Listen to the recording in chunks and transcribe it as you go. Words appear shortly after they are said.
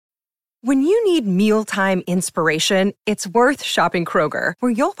When you need mealtime inspiration, it's worth shopping Kroger,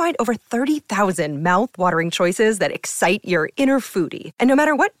 where you'll find over 30,000 mouth-watering choices that excite your inner foodie. And no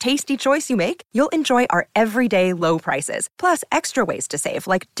matter what tasty choice you make, you'll enjoy our everyday low prices, plus extra ways to save,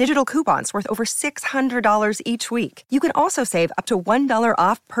 like digital coupons worth over $600 each week. You can also save up to $1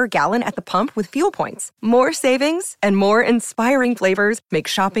 off per gallon at the pump with fuel points. More savings and more inspiring flavors make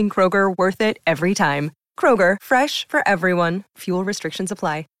shopping Kroger worth it every time. Kroger, fresh for everyone. Fuel restrictions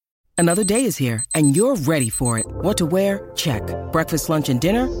apply. Another day is here, and you're ready for it. What to wear? Check. Breakfast, lunch, and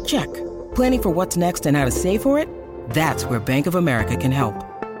dinner? Check. Planning for what's next and how to save for it? That's where Bank of America can help.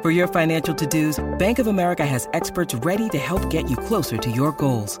 For your financial to-dos, Bank of America has experts ready to help get you closer to your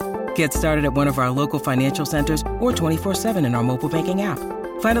goals. Get started at one of our local financial centers or 24/7 in our mobile banking app.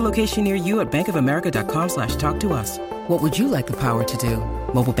 Find a location near you at bankofamerica.com/talktous. What would you like the power to do?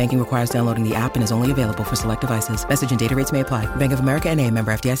 Mobile banking requires downloading the app and is only available for select devices. Message and data rates may apply. Bank of America N.A.,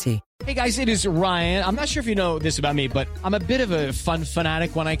 member FDIC. Hey guys, it is Ryan. I'm not sure if you know this about me, but I'm a bit of a fun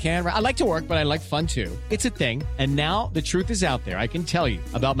fanatic when I can. I like to work, but I like fun too. It's a thing. And now the truth is out there. I can tell you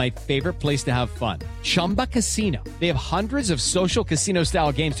about my favorite place to have fun. Chumba Casino. They have hundreds of social casino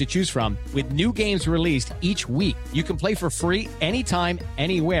style games to choose from with new games released each week. You can play for free anytime,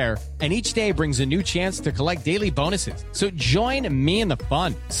 anywhere. And each day brings a new chance to collect daily bonuses. So join me in the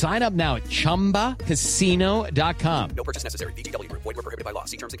fun. Sign up now at ChumbaCasino.com. No purchase necessary. VGW Group. Void where prohibited by law.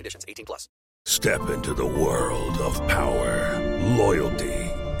 See terms and conditions. 18+. Step into the world of power, loyalty,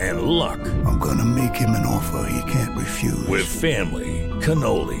 and luck. I'm gonna make him an offer he can't refuse. With family,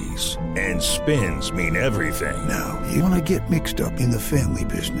 cannolis, and spins mean everything. Now, you wanna get mixed up in the family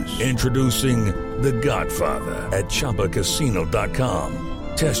business. Introducing The Godfather at ChumbaCasino.com.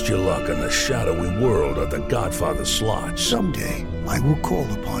 Test your luck in the shadowy world of The Godfather slot. Someday, I will call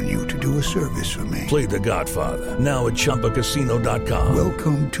upon you to do a service for me. Play The Godfather now at ChumbaCasino.com.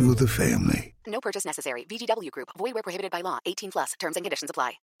 Welcome to the family. No purchase necessary. VGW Group. Void where prohibited by law. 18+. Terms and conditions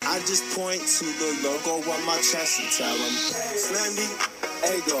apply. I just point to the logo on my chest and tell them, Slammy,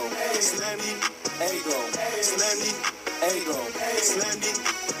 Ego, Slammy, Ego, Slammy, Ego, Slammy,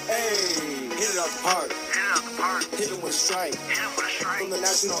 hey. Hit it up hard. Hit it with strike. From the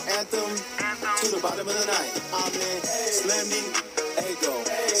national anthem to the bottom of the night. I'm in Slammy, Ego,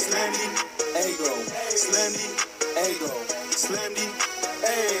 Slammy, Ego, Slammy, Ego, Slammy,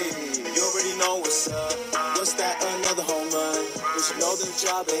 hey. You already know what's up. What's that? Another home run. But you know the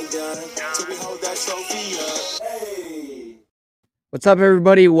job ain't done till we hold that trophy up. Hey. What's up,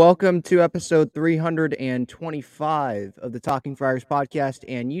 everybody? Welcome to episode 325 of the Talking Friars podcast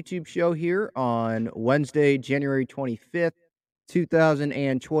and YouTube show here on Wednesday, January 25th,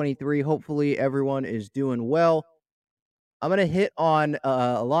 2023. Hopefully, everyone is doing well. I'm going to hit on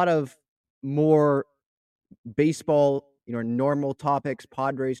a lot of more baseball, normal topics,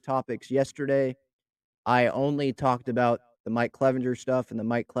 Padres topics. Yesterday, I only talked about the Mike Clevinger stuff and the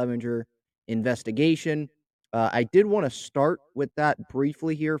Mike Clevinger investigation. I did want to start with that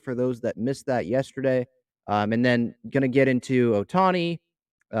briefly here for those that missed that yesterday, and then going to get into Ohtani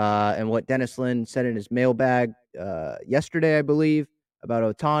and what Dennis Lin said in his mailbag yesterday, I believe, about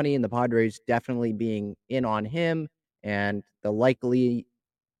Ohtani and the Padres definitely being in on him and how likely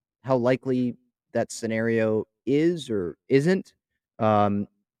that scenario is or isn't.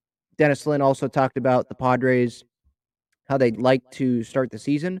 Dennis Lin also talked about the Padres, how they'd like to start the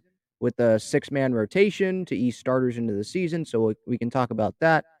season with a 6-man rotation to ease starters into the season. So we can talk about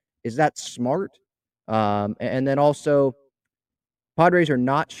that. Is that smart? And then also, Padres are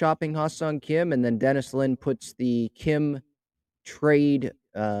not shopping Ha-Seong Kim. And then Dennis Lin puts the Kim trade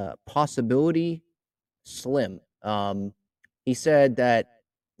possibility slim. He said that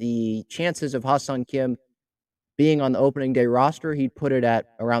the chances of Ha-Seong Kim being on the opening day roster, he'd put it at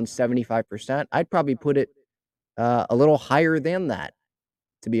around 75%. I'd probably put it a little higher than that,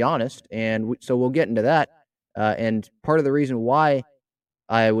 to be honest. And so we'll get into that. And part of the reason why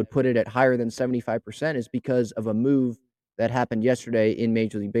I would put it at higher than 75% is because of a move that happened yesterday in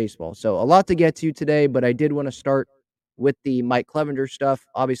Major League Baseball. So a lot to get to today, but I did want to start with the Mike Clevinger stuff.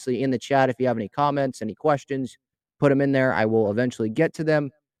 Obviously, in the chat, if you have any comments, any questions, put them in there. I will eventually get to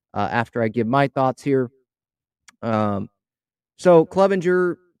them after I give my thoughts here. So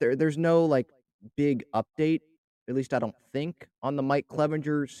Clevinger, there's no big update. At least I don't think, on the Mike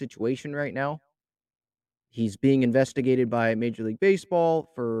Clevinger situation right now. He's being investigated by Major League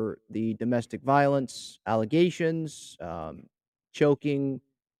Baseball for the domestic violence allegations, choking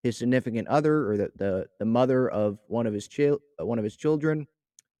his significant other or the mother of one of his children,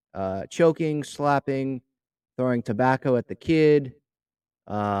 choking, slapping, throwing tobacco at the kid.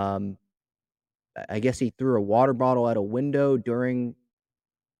 I guess he threw a water bottle at a window during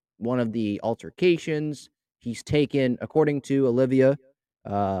one of the altercations. He's taken, according to Olivia,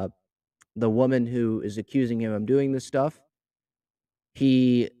 the woman who is accusing him of doing this stuff,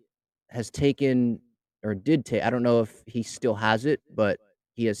 he has taken or did take, I don't know if he still has it, but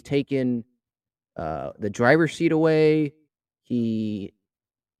he has taken the driver's seat away.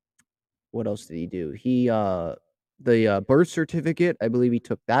 What else did he do? The birth certificate, I believe he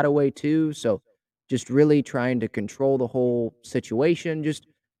took that away too. So just really trying to control the whole situation, just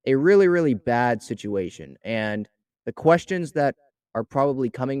a really, really bad situation. And the questions that are probably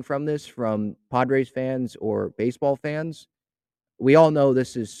coming from this from Padres fans or baseball fans, we all know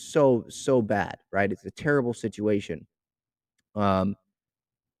this is so, so bad, right? It's a terrible situation.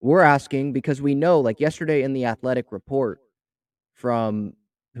 We're asking because we know, like yesterday in the Athletic report from,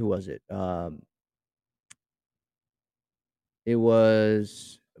 who was it? It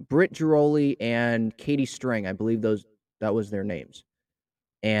was Britt Giroli and Katie String. I believe that was their names.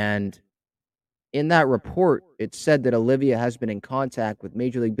 And in that report, it said that Olivia has been in contact with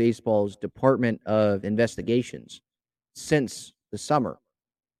Major League Baseball's Department of Investigations since the summer.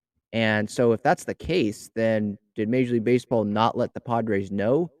 And so if that's the case, then did Major League Baseball not let the Padres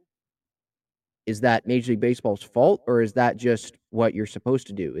know? Is that Major League Baseball's fault, or is that just what you're supposed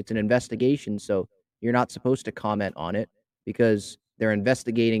to do? It's an investigation, so you're not supposed to comment on it because they're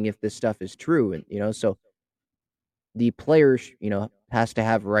investigating if this stuff is true. And, so the players, has to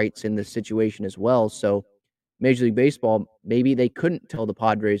have rights in this situation as well. So Major League Baseball, maybe they couldn't tell the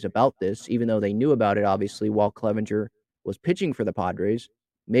Padres about this, even though they knew about it, obviously, while Clevenger was pitching for the Padres.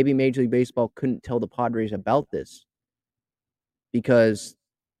 Maybe Major League Baseball couldn't tell the Padres about this because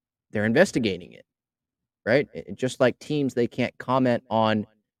they're investigating it, right? Just like teams, they can't comment on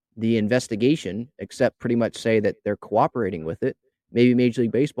the investigation except pretty much say that they're cooperating with it. Maybe Major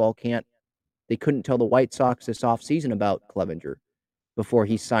League Baseball they couldn't tell the White Sox this offseason about Clevenger before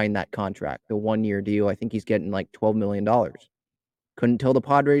he signed that contract, the 1-year deal. I think he's getting like $12 million. Couldn't tell the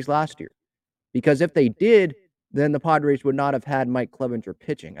Padres last year. Because if they did, then the Padres would not have had Mike Clevenger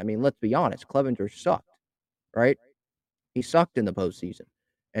pitching. I mean, let's be honest, Clevenger sucked, right? He sucked in the postseason.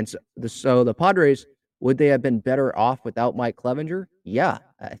 And so the Padres, would they have been better off without Mike Clevenger? Yeah,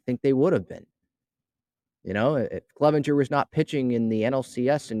 I think they would have been. If Clevenger was not pitching in the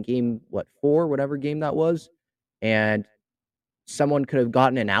NLCS in game, 4, whatever game that was, and someone could have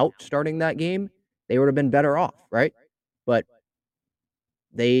gotten an out starting that game, they would have been better off, right? But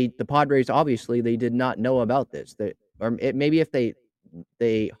the Padres, obviously, they did not know about this. Maybe if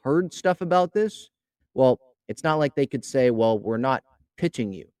they heard stuff about this, well, it's not like they could say, well, we're not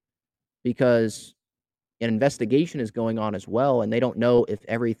pitching you, because an investigation is going on as well, and they don't know if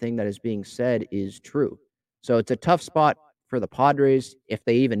everything that is being said is true. So it's a tough spot for the Padres if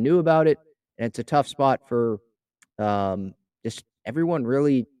they even knew about it, and it's a tough spot for just everyone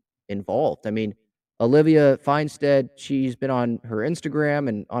really involved. I mean, Olivia Feinstead, she's been on her Instagram,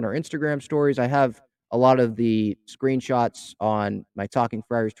 and on her Instagram stories, I have a lot of the screenshots on my Talking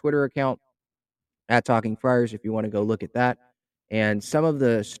Friars Twitter account, at Talking Friars, if you want to go look at that. And some of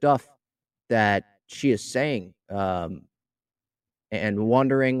the stuff that she is saying, and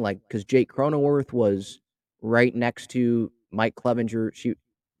wondering, because Jake Cronenworth was right next to Mike Clevenger.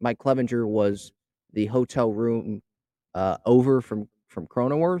 Mike Clevenger was the hotel room over from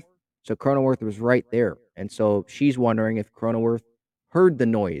Cronenworth. So Cronenworth was right there. And so she's wondering if Cronenworth heard the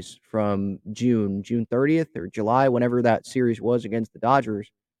noise from June 30th or July, whenever that series was against the Dodgers.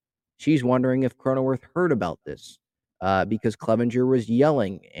 She's wondering if Cronenworth heard about this because Clevenger was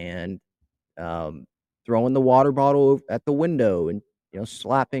yelling and throwing the water bottle at the window and,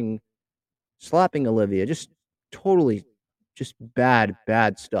 slapping Olivia. Just totally just bad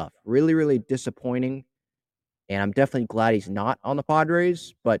stuff. Really, really disappointing. And I'm definitely glad he's not on the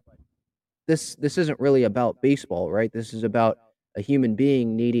Padres, but this isn't really about baseball, right? This is about a human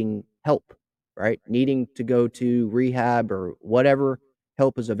being needing help, right? Needing to go to rehab or whatever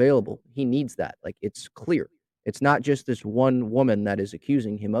help is available. He needs that. It's clear. It's not just this one woman that is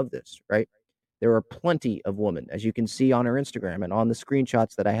accusing him of this, right? There are plenty of women, as you can see on her Instagram and on the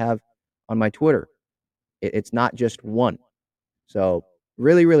screenshots that I have on my Twitter. It's not just one. So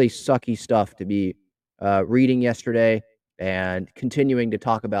really, really sucky stuff to be reading yesterday and continuing to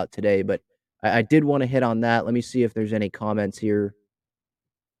talk about today. But I did want to hit on that. Let me see if there's any comments here.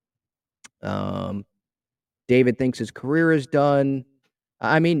 David thinks his career is done.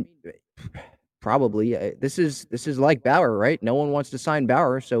 I mean, probably. This is like Bauer, right? No one wants to sign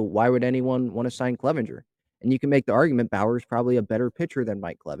Bauer, so why would anyone want to sign Clevenger? And you can make the argument Bauer is probably a better pitcher than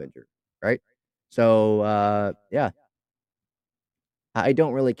Mike Clevenger, right? So, yeah. I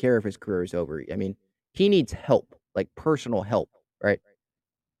don't really care if his career is over. I mean, he needs help, like personal help, right?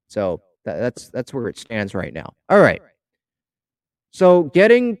 So that's where it stands right now. All right. So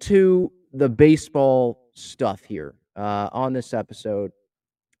getting to the baseball stuff here on this episode,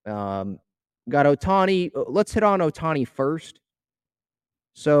 got Ohtani. Let's hit on Ohtani first.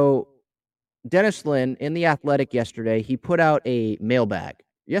 So Dennis Lin in The Athletic yesterday, he put out a mailbag.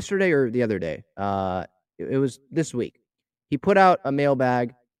 Yesterday or the other day? It was this week. He put out a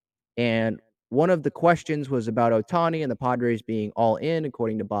mailbag, and one of the questions was about Ohtani and the Padres being all in,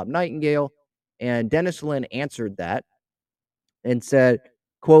 according to Bob Nightingale. And Dennis Lin answered that and said,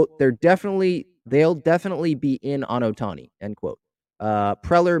 quote, they'll definitely be in on Ohtani, end quote.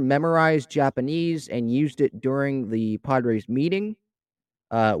 Preller memorized Japanese and used it during the Padres meeting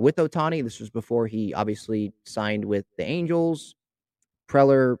with Ohtani. This was before he obviously signed with the Angels.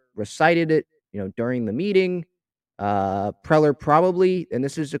 Preller recited it, during the meeting. Preller probably, and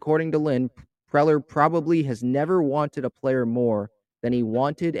this is according to Lin, Preller probably has never wanted a player more than he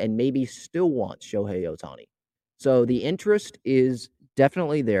wanted and maybe still wants Shohei Ohtani. So the interest is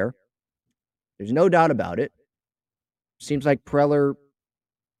definitely there. There's no doubt about it. Seems like Preller,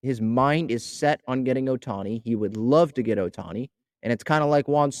 his mind is set on getting Ohtani. He would love to get Ohtani. And it's kind of like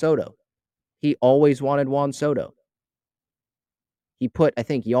Juan Soto. He always wanted Juan Soto. He put, I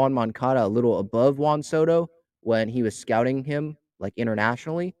think, Yoan Moncada a little above Juan Soto when he was scouting him, like,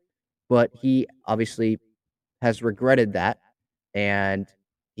 internationally. But he obviously has regretted that. And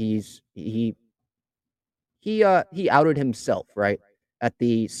he outed himself, right, at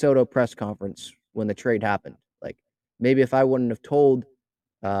the Soto press conference when the trade happened. Like, maybe if I wouldn't have told,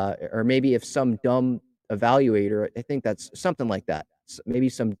 or maybe if some dumb evaluator, I think that's something like that. Maybe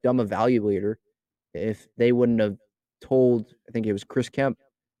some dumb evaluator, if they wouldn't have told, I think it was Chris Kemp,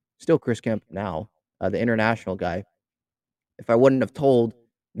 still Chris Kemp now, the international guy. If I wouldn't have told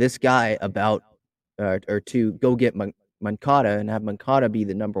this guy about, or to go get Moncada and have Moncada be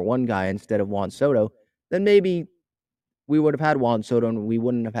the number one guy instead of Juan Soto, then maybe we would have had Juan Soto and we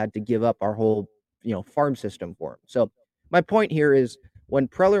wouldn't have had to give up our whole, farm system for him. So my point here is when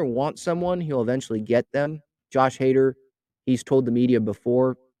Preller wants someone, he'll eventually get them. Josh Hader, he's told the media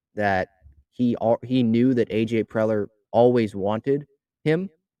before that he knew that AJ Preller always wanted him,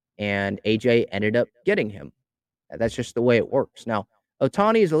 and AJ ended up getting him. That's just the way it works. Now,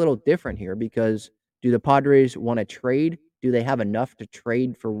 Ohtani is a little different here because do the Padres want to trade? Do they have enough to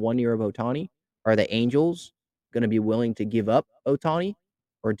trade for 1 year of Ohtani? Are the Angels going to be willing to give up Ohtani?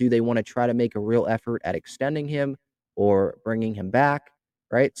 Or do they want to try to make a real effort at extending him or bringing him back,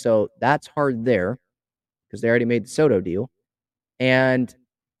 right? So that's hard there because they already made the Soto deal. And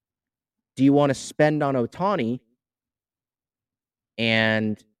do you want to spend on Ohtani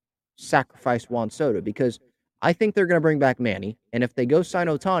and sacrifice Juan Soto? Because I think they're going to bring back Manny. And if they go sign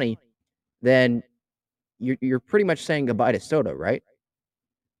Ohtani, then you're pretty much saying goodbye to Soto, right?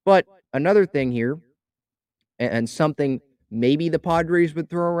 But another thing here, and something maybe the Padres would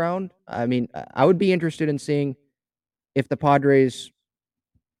throw around, I mean, I would be interested in seeing if the Padres,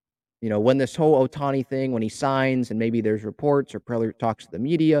 when this whole Ohtani thing, when he signs and maybe there's reports or Preller talks to the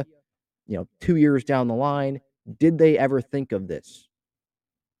media, 2 years down the line, did they ever think of this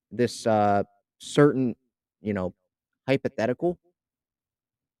certain, hypothetical?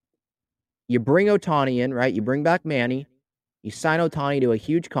 You bring Ohtani in, right? You bring back Manny. You sign Ohtani to a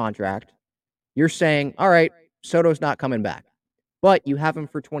huge contract. You're saying, all right, Soto's not coming back. But you have him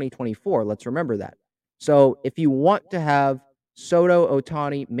for 2024. Let's remember that. So if you want to have Soto,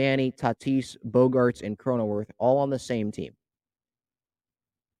 Ohtani, Manny, Tatis, Bogarts, and Cronenworth all on the same team,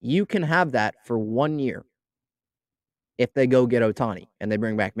 you can have that for 1 year if they go get Ohtani and they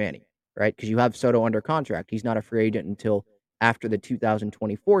bring back Manny, right? Because you have Soto under contract. He's not a free agent until after the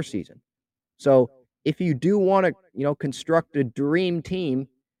 2024 season. So if you do want to, construct a dream team,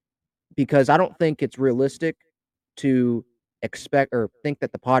 because I don't think it's realistic to expect or think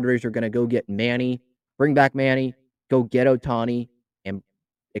that the Padres are going to go get Manny, bring back Manny, go get Ohtani, and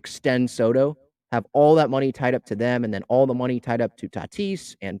extend Soto, have all that money tied up to them, and then all the money tied up to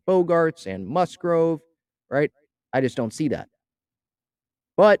Tatis and Bogarts and Musgrove, right? I just don't see that.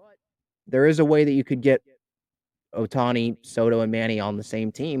 But there is a way that you could get Ohtani, Soto, and Manny on the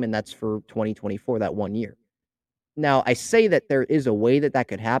same team, and that's for 2024, that 1 year. Now, I say that there is a way that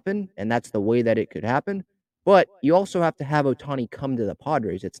could happen, and that's the way that it could happen, but you also have to have Ohtani come to the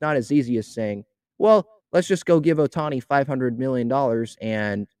Padres. It's not as easy as saying, well, let's just go give Ohtani $500 million,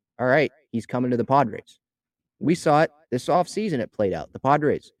 and all right, he's coming to the Padres. We saw it this offseason. It played out. The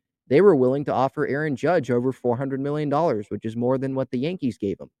Padres, they were willing to offer Aaron Judge over $400 million, which is more than what the Yankees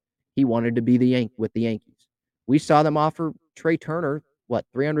gave him. He wanted to be with the Yankees. We saw them offer Trey Turner,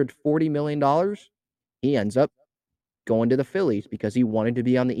 $340 million? He ends up going to the Phillies because he wanted to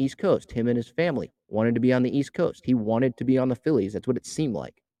be on the East Coast. Him and his family wanted to be on the East Coast. He wanted to be on the Phillies. That's what it seemed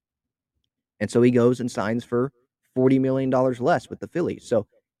like. And so he goes and signs for $40 million less with the Phillies. So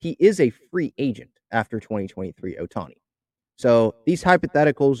he is a free agent after 2023, Ohtani. So these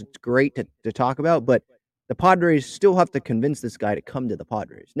hypotheticals, it's great to talk about, but the Padres still have to convince this guy to come to the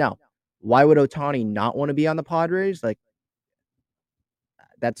Padres. Now, why would Ohtani not want to be on the Padres? Like,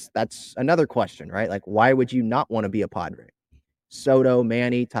 that's another question, right? Like, why would you not want to be a Padre? Soto,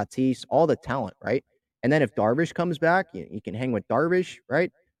 Manny, Tatis, all the talent, right? And then if Darvish comes back, you can hang with Darvish,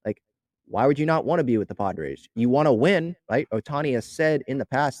 right? Like, why would you not want to be with the Padres? You want to win, right? Ohtani has said in the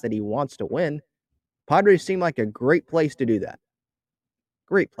past that he wants to win. Padres seem like a great place to do that.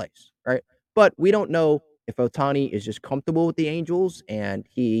 Great place, right? But we don't know if Ohtani is just comfortable with the Angels and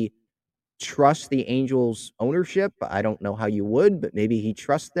he trusts the Angels ownership. I don't know how you would, but maybe he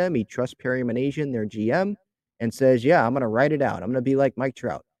trusts them. He trusts Perry Minasian, their GM, and says, yeah, I'm going to write it out. I'm going to be like Mike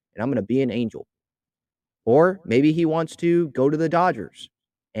Trout, and I'm going to be an Angel. Or maybe he wants to go to the Dodgers,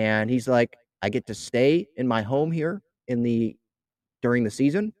 and he's like, I get to stay in my home here during the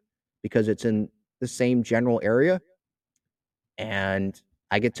season because it's in the same general area, and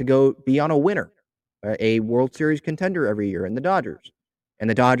I get to go be on a winner, a World Series contender every year in the Dodgers. And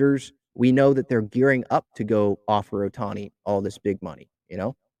the Dodgers, we know that they're gearing up to go offer Ohtani all this big money,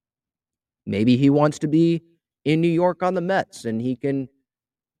 Maybe he wants to be in New York on the Mets and he can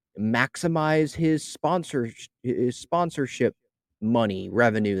maximize his sponsorship money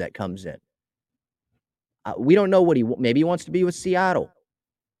revenue that comes in. We don't know maybe he wants to be with Seattle,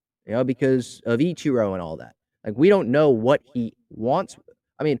 because of Ichiro and all that. Like, we don't know what he wants.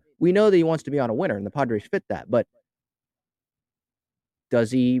 I mean, we know that he wants to be on a winner, and the Padres fit that. But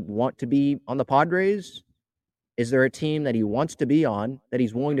does he want to be on the Padres? Is there a team that he wants to be on that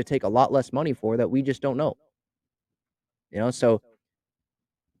he's willing to take a lot less money for that we just don't know? So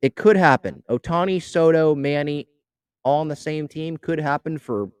it could happen. Ohtani, Soto, Manny, all on the same team could happen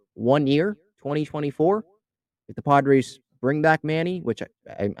for 1 year, 2024. If the Padres bring back Manny, which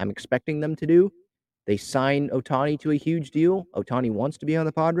I'm expecting them to do, they sign Ohtani to a huge deal. Ohtani wants to be on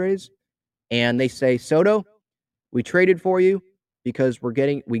the Padres. And they say, Soto, we traded for you because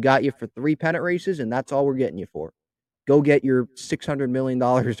we got you for 3 pennant races, and that's all we're getting you for. Go get your $600 million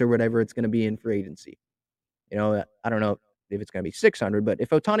or whatever it's going to be in free agency. I don't know if it's going to be 600, but if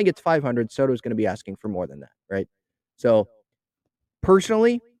Ohtani gets 500, Soto's going to be asking for more than that, right? So,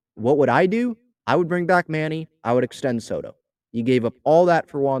 personally, what would I do? I would bring back Manny. I would extend Soto. You gave up all that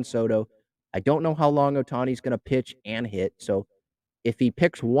for Juan Soto. I don't know how long Ohtani's going to pitch and hit. So if he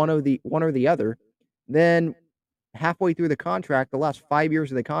picks one or the other, then halfway through the contract, the last 5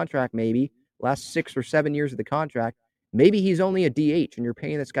 years of the contract, maybe last 6 or 7 years of the contract, maybe he's only a DH and you're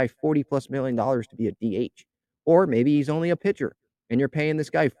paying this guy $40+ million to be a DH. Or maybe he's only a pitcher and you're paying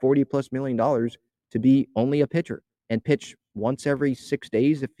this guy $40+ million to be only a pitcher and pitch once every 6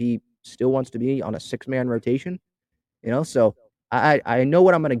 days if he still wants to be on a 6-man rotation. So I know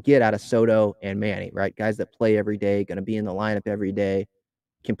what I'm going to get out of Soto and Manny, right? Guys that play every day, going to be in the lineup every day,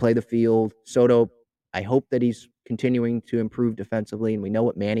 can play the field. Soto, I hope that he's continuing to improve defensively, and we know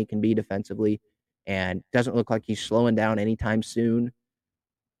what Manny can be defensively, and doesn't look like he's slowing down anytime soon.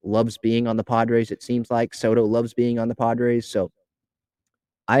 Loves being on the Padres, it seems like. Soto loves being on the Padres. So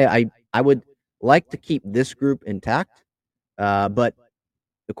I would like to keep this group intact, but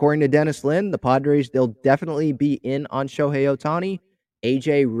according to Dennis Lin, the Padres, they'll definitely be in on Shohei Ohtani.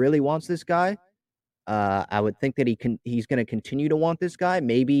 AJ really wants this guy. I would think that he's going to continue to want this guy.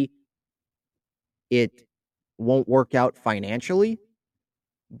 Maybe it won't work out financially,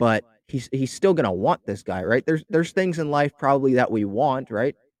 but he's still going to want this guy, right? There's things in life probably that we want,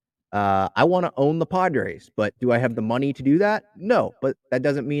 right? I want to own the Padres, but do I have the money to do that? No, but that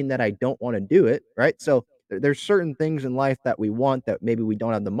doesn't mean that I don't want to do it, right? So there's certain things in life that we want that maybe we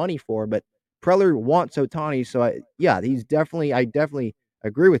don't have the money for, but Preller wants Ohtani. So I definitely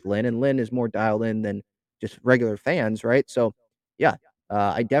agree with Lynn, and Lynn is more dialed in than just regular fans, right? So yeah,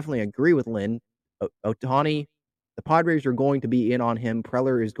 I definitely agree with Lynn. Ohtani, the Padres are going to be in on him.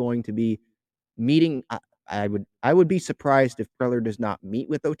 Preller is going to be meeting. I would be surprised if Preller does not meet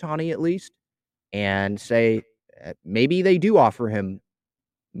with Ohtani at least and say maybe they do offer him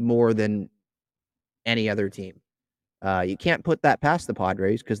more than any other team. You can't put that past the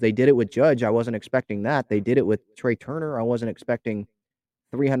Padres because they did it with Judge. I wasn't expecting that. They did it with Trey Turner. I wasn't expecting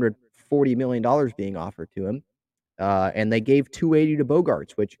 $340 million being offered to him. And they gave $280 to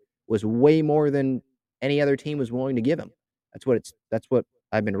Bogaerts, which was way more than any other team was willing to give him. That's what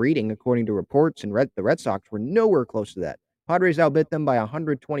I've been reading according to reports, and the Red Sox were nowhere close to that. Padres outbid them by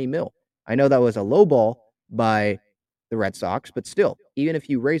 $120 million. I know that was a low ball by the Red Sox, but still, even if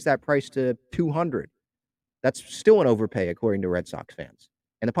you raise that price to $200, that's still an overpay according to Red Sox fans.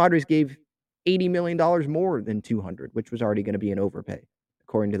 And the Padres gave $80 million more than $200, which was already going to be an overpay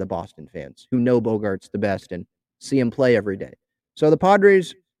according to the Boston fans who know Bogarts the best and see him play every day. So the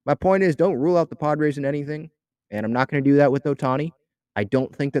Padres, my point is, don't rule out the Padres in anything, and I'm not going to do that with Ohtani. I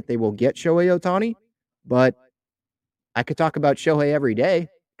don't think that they will get Shohei Ohtani, but I could talk about Shohei every day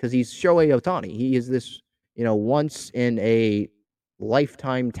because he's Shohei Ohtani. He is this, once in a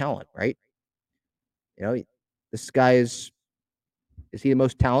lifetime talent, right? This guy is he the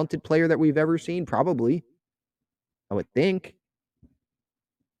most talented player that we've ever seen? Probably. I would think.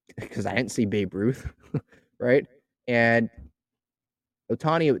 Because I didn't see Babe Ruth, right? And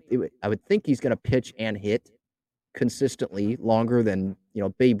Ohtani, I would think he's going to pitch and hit consistently longer than,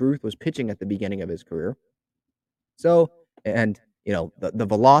 Babe Ruth was pitching at the beginning of his career. So, and, the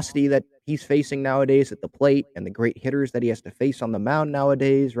velocity that he's facing nowadays at the plate and the great hitters that he has to face on the mound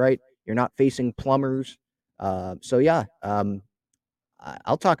nowadays, right? You're not facing plumbers. I'll talk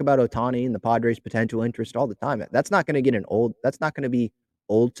about Ohtani and the Padres' potential interest all the time. That's not going to be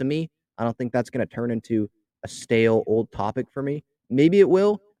old to me. I don't think that's going to turn into a stale old topic for me. Maybe it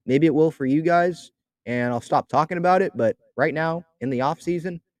will for you guys, and I'll stop talking about it. But right now in the off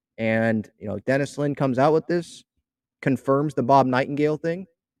season, and Dennis Lin comes out with this, confirms the Bob Nightingale thing.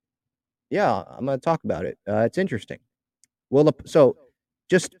 Yeah, I'm going to talk about it. It's interesting. Well, so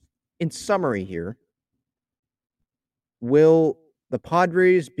just in summary here, will the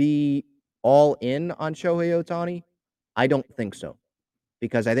Padres be all in on Shohei Ohtani? I don't think so,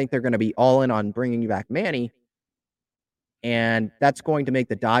 because I think they're going to be all in on bringing back Manny, and that's going to make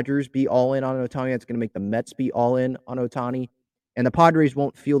the Dodgers be all in on Ohtani. That's going to make the Mets be all in on Ohtani, and the Padres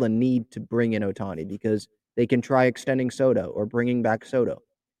won't feel the need to bring in Ohtani because they can try extending Soto or bringing back Soto.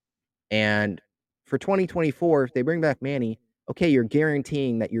 And for 2024, if they bring back Manny, okay, you're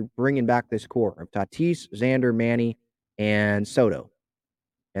guaranteeing that you're bringing back this core of Tatis, Xander, Manny, and Soto,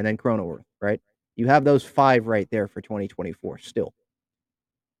 and then Cronenworth, right? You have those 5 right there for 2024 still.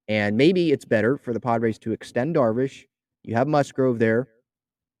 And maybe it's better for the Padres to extend Darvish. You have Musgrove there.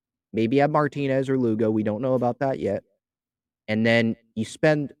 Maybe have Martinez or Lugo. We don't know about that yet. And then you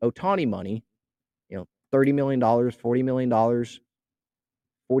spend Ohtani money, $30 million, $40 million,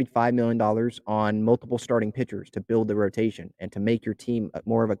 $45 million on multiple starting pitchers to build the rotation and to make your team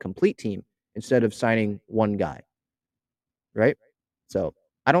more of a complete team instead of signing one guy, right? So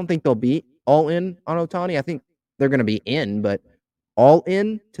I don't think they'll be all in on Ohtani. I think they're going to be in, but all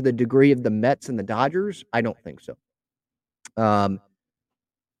in to the degree of the Mets and the Dodgers, I don't think so.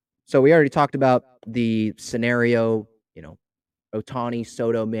 So we already talked about the scenario, Ohtani,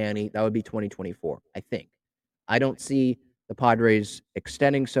 Soto, Manny. That would be 2024, I think. I don't see the Padres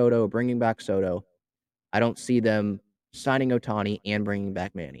extending Soto, bringing back Soto. I don't see them signing Ohtani and bringing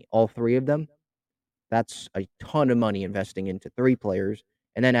back Manny. All 3 of them, that's a ton of money investing into 3 players,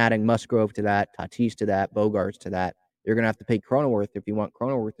 and then adding Musgrove to that, Tatis to that, Bogarts to that. You're going to have to pay Cronenworth if you want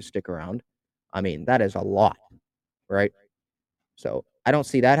Cronenworth to stick around. I mean, that is a lot, right? So I don't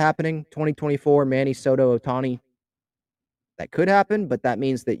see that happening. 2024, Manny, Soto, Ohtani. That could happen, but that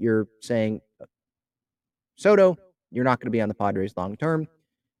means that you're saying, Soto, you're not going to be on the Padres long term.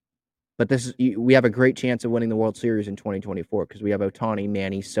 But we have a great chance of winning the World Series in 2024 because we have Ohtani,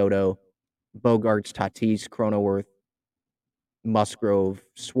 Manny, Soto, Bogarts, Tatis, Cronenworth, Musgrove,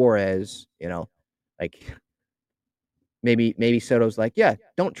 Suarez. Maybe Soto's like, yeah,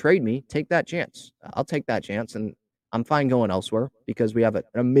 don't trade me. Take that chance. I'll take that chance, and I'm fine going elsewhere because we have an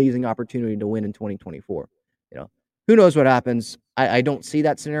amazing opportunity to win in 2024. Who knows what happens? I don't see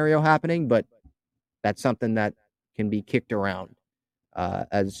that scenario happening, but that's something that can be kicked around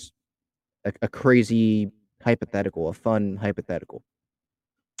as a crazy hypothetical, a fun hypothetical.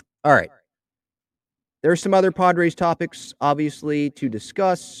 All right. There are some other Padres topics, obviously, to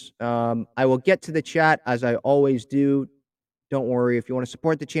discuss. I will get to the chat as I always do. Don't worry. If you want to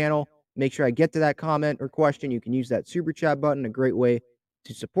support the channel, make sure I get to that comment or question. You can use that super chat button, a great way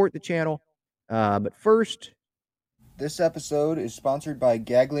to support the channel. But first, this episode is sponsored by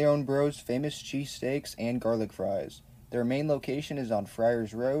Gaglione Bros Famous Cheesesteaks and Garlic Fries. Their main location is on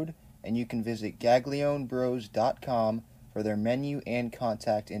Friars Road, and you can visit GaglioneBros.com for their menu and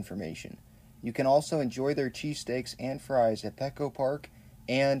contact information. You can also enjoy their cheesesteaks and fries at Petco Park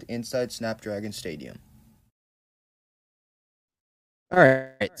and inside Snapdragon Stadium. All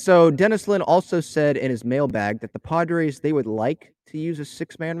right, so Dennis Lin also said in his mailbag that the Padres, they would like to use a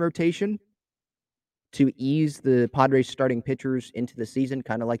 6-man rotation to ease the Padres starting pitchers into the season,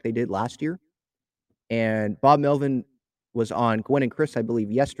 kind of like they did last year. And Bob Melvin was on Gwen and Chris, I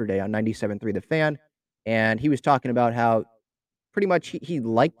believe, yesterday on 97.3 The Fan, And he was talking about how pretty much he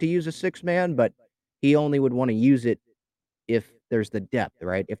liked to use a 6-man, but he only would want to use it if there's the depth,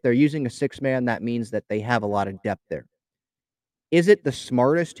 right? If they're using a 6-man, that means that they have a lot of depth there. Is it the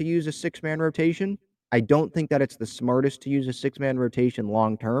smartest to use a 6-man rotation? I don't think that it's the smartest to use a 6-man rotation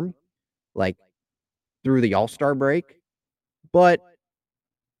long term, like through the All-Star break, but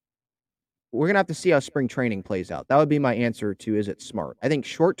we're going to have to see how spring training plays out. That would be my answer to is it smart? I think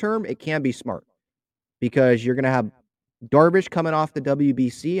short term, it can be smart because you're going to have Darvish coming off the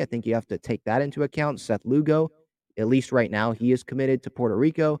WBC. I think you have to take that into account. Seth Lugo, at least right now, he is committed to Puerto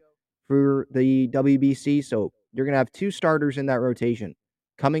Rico for the WBC. So you're going to have 2 starters in that rotation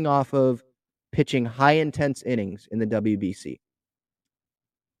coming off of pitching high-intense innings in the WBC.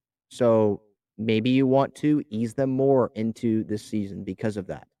 So maybe you want to ease them more into this season because of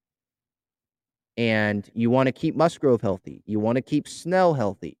that. And you want to keep Musgrove healthy. You want to keep Snell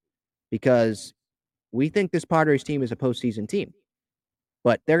healthy because we think this Padres team is a postseason team.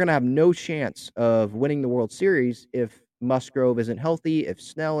 But they're going to have no chance of winning the World Series if Musgrove isn't healthy, if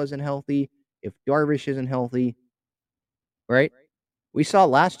Snell isn't healthy, if Darvish isn't healthy, right? We saw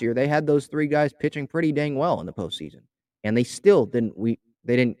last year they had those 3 guys pitching pretty dang well in the postseason, and they still didn't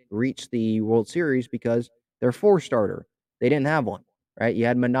reach the World Series because their 4-starter, they didn't have one, right? You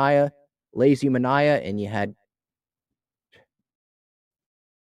had Manaea, lazy Manaea, and you had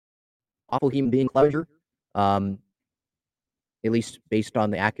awful human being Clevenger, at least based on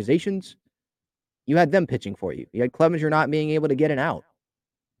the accusations. You had them pitching for you. You had Clevenger not being able to get an out.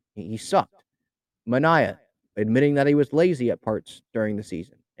 He sucked. Manaea admitting that he was lazy at parts during the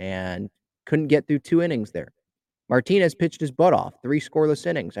season and couldn't get through 2 innings there. Martinez pitched his butt off, 3 scoreless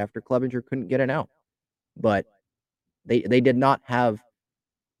innings after Clevenger couldn't get an out. But they did not have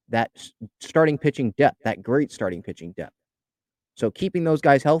that starting pitching depth, that great starting pitching depth. So keeping those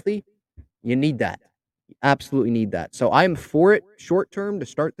guys healthy, you need that. You absolutely need that. So I'm for it short term to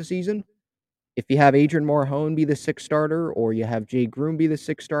start the season. If you have Adrian Morejon be the 6th starter, or you have Jay Groom be the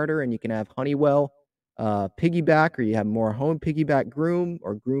 6th starter, and you can have Honeywell piggyback, or you have Morejon piggyback Groom,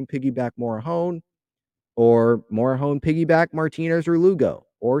 or Groom piggyback Morejon, or Morejon piggyback Martinez or Lugo,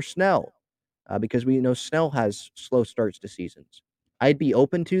 or Snell, because we know Snell has slow starts to seasons. I'd be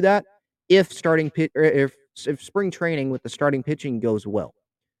open to that if spring training with the starting pitching goes well.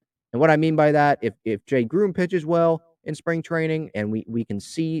 And what I mean by that, if Jay Groom pitches well in spring training and we can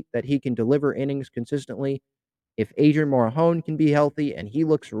see that he can deliver innings consistently, if Adrian Morejon can be healthy and he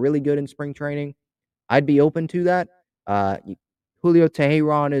looks really good in spring training, I'd be open to that. Julio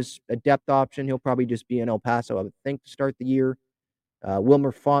Teheran is a depth option. He'll probably just be in El Paso, I would think, to start the year.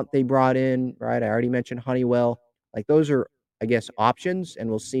 Wilmer Font they brought in, right? I already mentioned Honeywell. Like, those are, I guess, options, and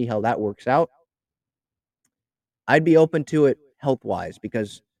we'll see how that works out. I'd be open to it health-wise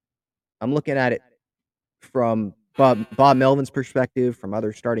because I'm looking at it from Bob Melvin's perspective, from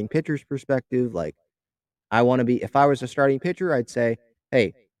other starting pitchers' perspective. Like, if I was a starting pitcher, I'd say,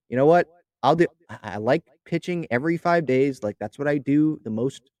 hey, you know what? I like pitching every 5 days. Like, that's what I do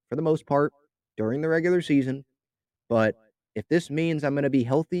for the most part during the regular season. But if this means I'm going to be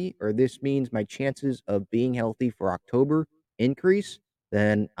healthy, or this means my chances of being healthy for October increase,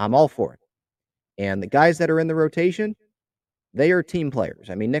 then I'm all for it. And the guys that are in the rotation, they are team players.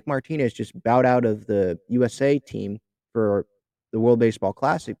 I mean, Nick Martinez just bowed out of the USA team for the World Baseball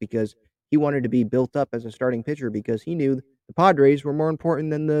Classic because he wanted to be built up as a starting pitcher because he knew the Padres were more important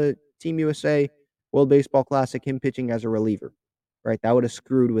than the Team USA World Baseball Classic, him pitching as a reliever, right? That would have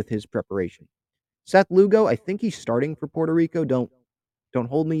screwed with his preparation. Seth Lugo, I think he's starting for Puerto Rico. Don't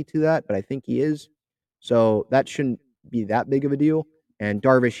hold me to that, but I think he is. So that shouldn't be that big of a deal. And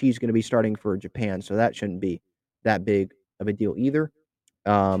Darvish, he's going to be starting for Japan, so that shouldn't be that big of a deal either.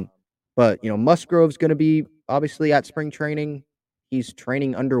 But, Musgrove's going to be obviously at spring training. He's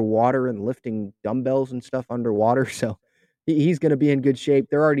training underwater and lifting dumbbells and stuff underwater, so he's going to be in good shape.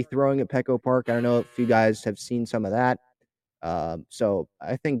 They're already throwing at Petco Park. I don't know if you guys have seen some of that. So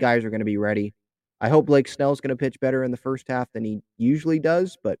I think guys are going to be ready. I hope Blake Snell's going to pitch better in the first half than he usually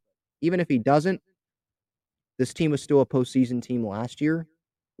does, but even if he doesn't, this team was still a postseason team last year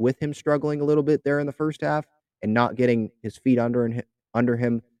with him struggling a little bit there in the first half and not getting his feet under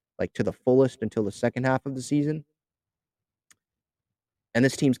him like to the fullest until the second half of the season. And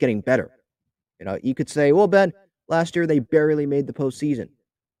this team's getting better. You could say, well, Ben, last year they barely made the postseason.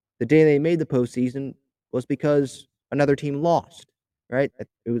 The day they made the postseason was because another team lost, right?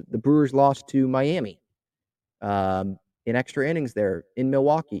 The Brewers lost to Miami in extra innings there in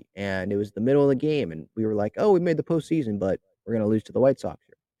Milwaukee, and it was the middle of the game, and we were like, oh, we made the postseason, but we're going to lose to the White Sox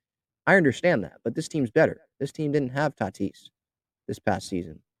here. I understand that, but this team's better. This team didn't have Tatis this past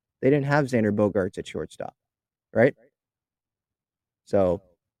season. They didn't have Xander Bogaerts at shortstop, right? So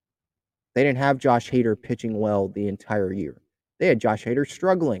they didn't have Josh Hader pitching well the entire year. They had Josh Hader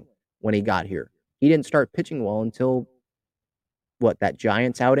struggling when he got here. He didn't start pitching well until, that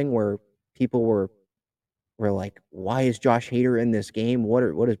Giants outing where people were like, why is Josh Hader in this game?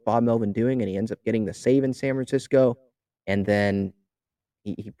 What is Bob Melvin doing? And he ends up getting the save in San Francisco. And then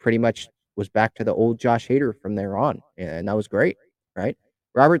he pretty much was back to the old Josh Hader from there on. And that was great, right?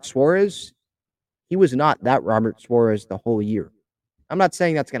 Robert Suarez, he was not that Robert Suarez the whole year. I'm not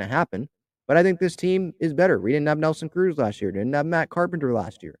saying that's going to happen, but I think this team is better. We didn't have Nelson Cruz last year. Didn't have Matt Carpenter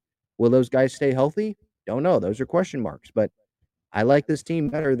last year. Will those guys stay healthy? Don't know. Those are question marks. But I like this team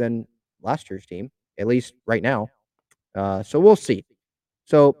better than last year's team, at least right now. So we'll see.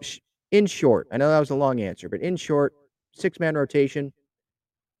 So in short, I know that was a long answer, but in short, 6-man rotation.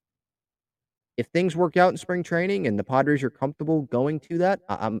 If things work out in spring training and the Padres are comfortable going to that,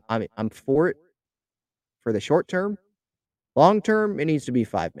 I'm for it for the short term. Long term, it needs to be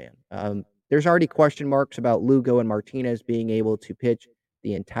 5-man. There's already question marks about Lugo and Martinez being able to pitch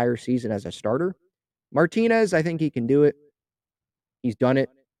the entire season as a starter. Martinez, I think he can do it. He's done it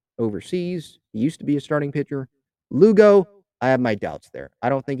overseas. He used to be a starting pitcher. Lugo, I have my doubts there. I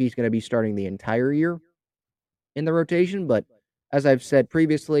don't think he's going to be starting the entire year in the rotation, but as I've said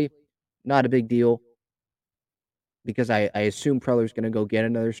previously, not a big deal because I assume Preller's going to go get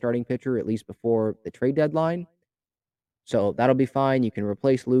another starting pitcher at least before the trade deadline. So that'll be fine. You can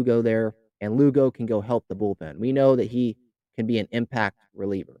replace Lugo there, and Lugo can go help the bullpen. We know that he can be an impact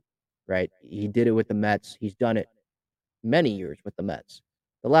reliever, right? He did it with the Mets. He's done it many years with the Mets.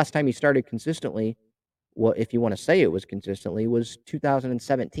 The last time he started consistently, well, if you want to say it was consistently, was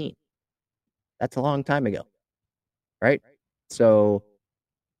 2017. That's a long time ago, right? So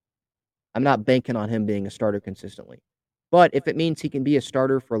I'm not banking on him being a starter consistently. But if it means he can be a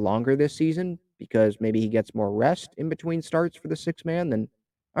starter for longer this season because maybe he gets more rest in between starts for the 6-man, then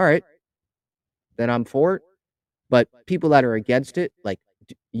all right. Then I'm for it. But people that are against it, like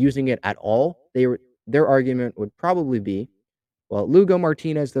using it at all, their argument would probably be, well, Lugo,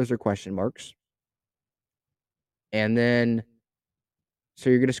 Martinez, those are question marks. And then, so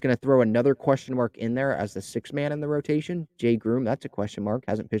you're just going to throw another question mark in there as the 6-man in the rotation. Jay Groom, that's a question mark.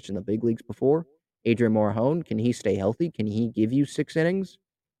 Hasn't pitched in the big leagues before. Adrian Morejon, can he stay healthy? Can he give you 6 innings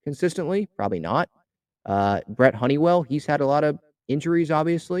consistently? Probably not. Brett Honeywell, he's had a lot of injuries,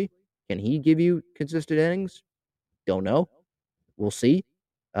 obviously. Can he give you consistent innings? Don't know. We'll see.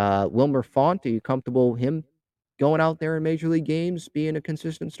 Wilmer Font, are you comfortable him going out there in Major League games, being a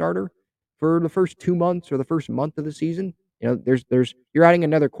consistent starter for the first 2 months or the first month of the season? You know, you're adding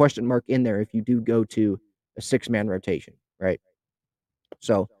another question mark in there if you do go to a 6-man rotation, right?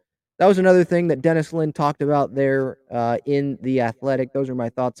 So that was another thing that Dennis Lin talked about there in The Athletic. Those are my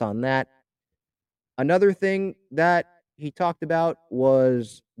thoughts on that. Another thing that he talked about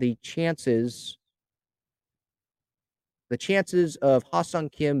was the chances of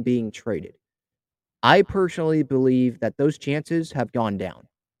Ha-Seong Kim being traded. I personally believe that those chances have gone down.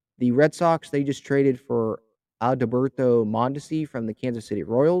 The Red Sox, they just traded for Alberto Mondesi from the Kansas City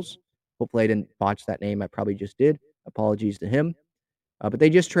Royals. Hopefully I didn't botch that name. I probably just did. Apologies to him. But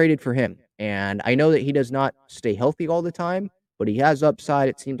they just traded for him. And I know that he does not stay healthy all the time, but he has upside.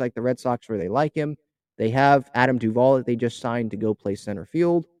 It seems like the Red Sox really like him. They have Adam Duvall that they just signed to go play center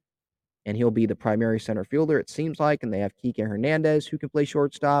field, and he'll be the primary center fielder, it seems like. And they have Kike Hernandez, who can play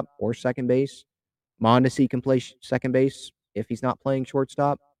shortstop or second base. Mondesi can play second base if he's not playing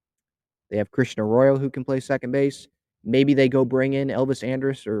shortstop. They have Christian Arroyo, who can play second base. Maybe they go bring in Elvis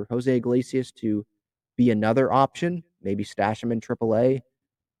Andrus or Jose Iglesias to be another option. Maybe stash them in AAA,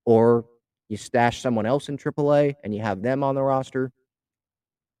 or you stash someone else in AAA and you have them on the roster.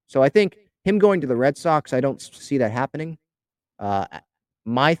 So I think him going to the Red Sox, I don't see that happening.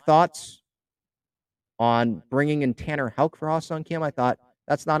 My thoughts on bringing in Tanner Houck for Ha-Seong Kim, I thought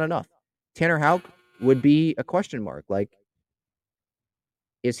that's not enough. Tanner Houck would be a question mark. Like,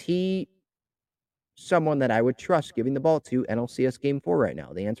 is he someone that I would trust giving the ball to NLCS Game 4 right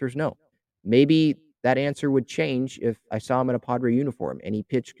now? The answer is no. Maybe that answer would change if I saw him in a Padre uniform and he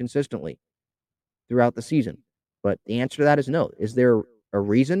pitched consistently throughout the season. But the answer to that is no. Is there a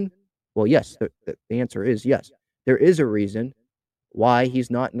reason? Well, yes. The answer is yes. There is a reason why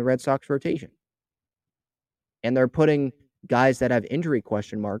he's not in the Red Sox rotation. And they're putting guys that have injury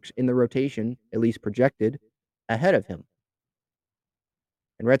question marks in the rotation, at least projected, ahead of him.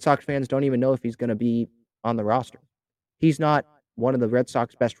 And Red Sox fans don't even know if he's going to be on the roster. He's not one of the Red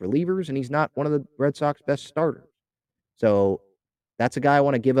Sox best relievers, and he's not one of the Red Sox best starters. So that's a guy I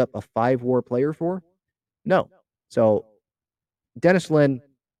want to give up a 5-WAR player for? No. So Dennis Lin,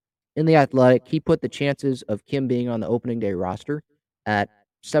 In The Athletic, he put the chances of Kim being on the opening day roster at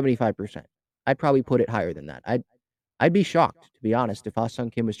 75%. I'd probably put it higher than that. I'd be shocked, to be honest, if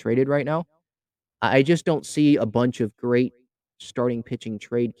Ha-Seong Kim was traded right now. I just don't see a bunch of great starting pitching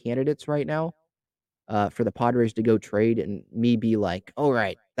trade candidates right now for the Padres to go trade and me be like, all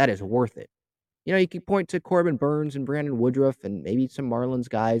right, that is worth it. You know, you could point to Corbin Burns and Brandon Woodruff and maybe some Marlins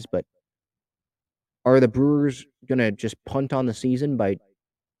guys, but are the Brewers going to just punt on the season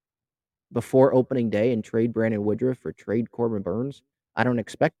before opening day and trade Brandon Woodruff or trade Corbin Burns? I don't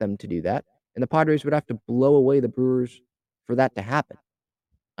expect them to do that. And the Padres would have to blow away the Brewers for that to happen.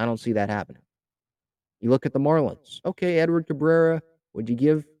 I don't see that happening. You look at the Marlins. Okay, Edward Cabrera, would you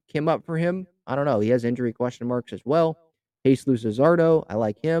give Kim up for him? I don't know. He has injury question marks as well. Jesus Luzardo, I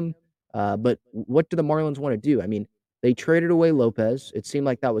like him. But what do the Marlins want to do? I mean, they traded away Lopez. It seemed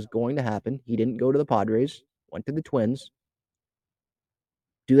like that was going to happen. He didn't go to the Padres, went to the Twins.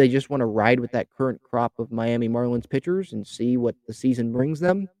 Do they just want to ride with that current crop of Miami Marlins pitchers and see what the season brings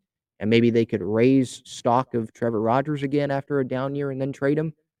them? And maybe they could raise stock of Trevor Rogers again after a down year and then trade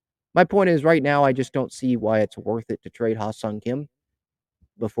him. My point is, right now, I just don't see why it's worth it to trade Ha-Seong Kim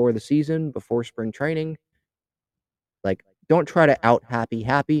before the season, before spring training. Like, don't try to out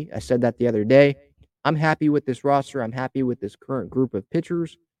happy. I said that the other day. I'm happy with this roster. I'm happy with this current group of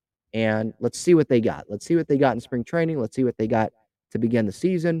pitchers. And let's see what they got. Let's see what they got in spring training. Let's see what they got to begin the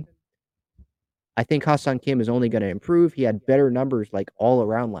season. I think Ha-Seong Kim is only going to improve. He had better numbers like all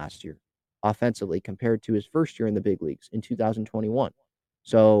around last year offensively compared to his first year in the big leagues in 2021.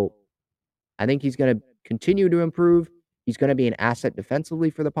 So I think he's going to continue to improve. He's going to be an asset defensively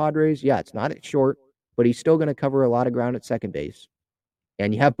for the Padres. Yeah, it's not at short, but he's still going to cover a lot of ground at second base.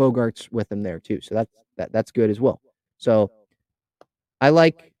 And you have Bogarts with him there too. So that's good as well. So I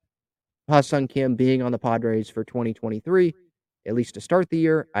like Ha-Seong Kim being on the Padres for 2023, at least to start the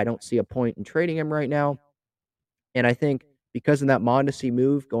year. I don't see a point in trading him right now. And I think because of that Mondesi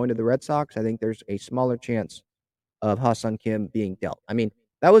move going to the Red Sox, I think there's a smaller chance of Ha-Seong Kim being dealt. I mean,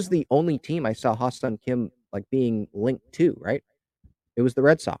 that was the only team I saw Ha-Seong Kim like being linked to, right? It was the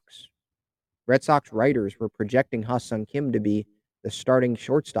Red Sox. Red Sox writers were projecting Ha-Seong Kim to be the starting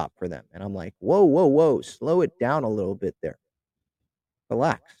shortstop for them. And I'm like, whoa, slow it down a little bit there.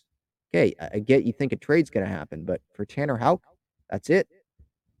 Relax. Okay, I get you think a trade's going to happen, but for Tanner Houck, that's it.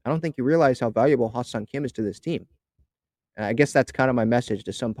 I don't think you realize how valuable Ha-Seong Kim is to this team. And I guess that's kind of my message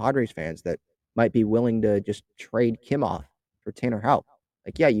to some Padres fans that might be willing to just trade Kim off for Tanner Houck.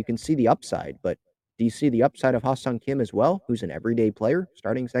 Like, yeah, you can see the upside, but do you see the upside of Ha-Seong Kim as well, who's an everyday player,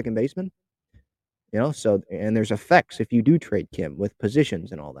 starting second baseman? You know, so, and there's effects if you do trade Kim with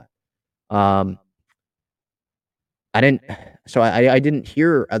positions and all that. I didn't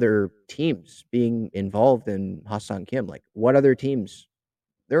hear other teams being involved in Ha-Seong Kim. Like, what other teams?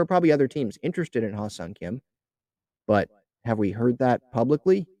 There are probably other teams interested in Ha-Seong Kim, but have we heard that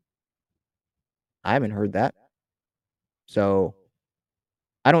publicly? I haven't heard that. So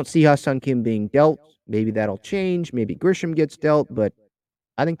I don't see Ha-Seong Kim being dealt. Maybe that'll change. Maybe Grisham gets dealt, but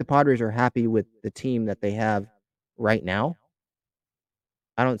I think the Padres are happy with the team that they have right now.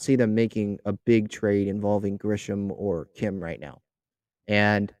 I don't see them making a big trade involving Grisham or Kim right now.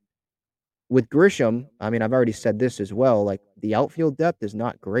 And with Grisham, I mean, I've already said this as well, like the outfield depth is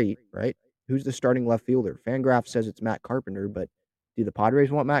not great, right? Who's the starting left fielder? Fangraph says it's Matt Carpenter, but do the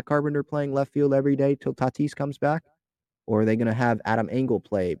Padres want Matt Carpenter playing left field every day till Tatis comes back? Or are they going to have Adam Engel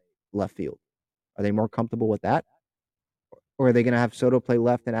play left field? Are they more comfortable with that? Or are they going to have Soto play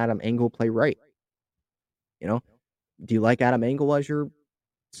left and Adam Engel play right? You know, do you like Adam Engel as your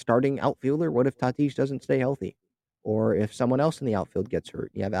starting outfielder? What if Tatis doesn't stay healthy? Or if someone else in the outfield gets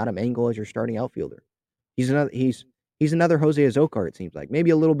hurt, you have Adam Engel as your starting outfielder. He's another Jose Azocar, it seems like. Maybe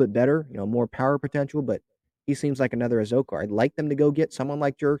a little bit better, you know, more power potential, but he seems like another Azocar. I'd like them to go get someone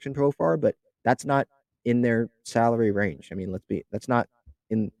like Jurickson Profar, but that's not in their salary range. I mean,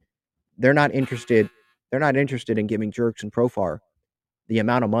 they're not interested in giving Jurickson Profar the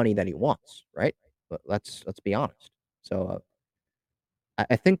amount of money that he wants, right? But let's be honest. So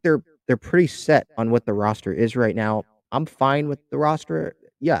I think they're pretty set on what the roster is right now. I'm fine with the roster.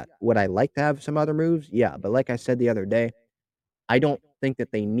 Yeah. Would I like to have some other moves? Yeah. But like I said the other day, I don't think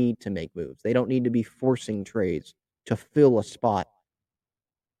that they need to make moves. They don't need to be forcing trades to fill a spot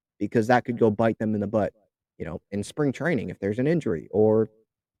because that could go bite them in the butt, you know, in spring training if there's an injury or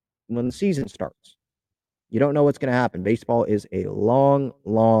when the season starts. You don't know what's going to happen. Baseball is a long,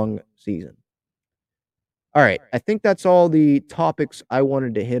 long season. All right. I think that's all the topics I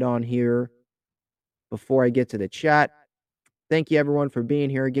wanted to hit on here before I get to the chat. Thank you, everyone, for being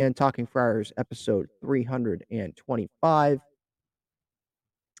here again. Talking Friars, episode 325.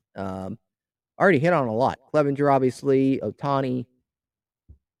 Already hit on a lot. Clevenger, obviously, Ohtani,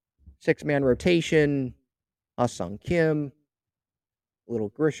 6-man rotation, Ha-Seong Kim, little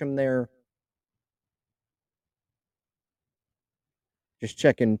Grisham there. Just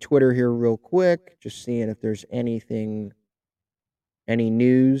checking Twitter here real quick, just seeing if there's any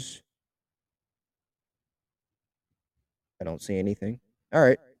news. I don't see anything. All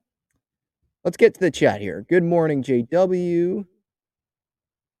right. Let's get to the chat here. Good morning, JW.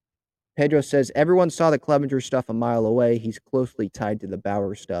 Pedro says, everyone saw the Clevenger stuff a mile away. He's closely tied to the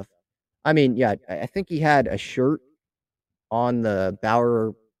Bauer stuff. I mean, yeah, I think he had a shirt on the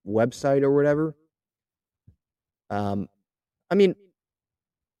Bauer website or whatever. I mean,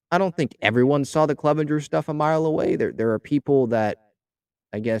 I don't think everyone saw the Clevenger stuff a mile away. There are people that,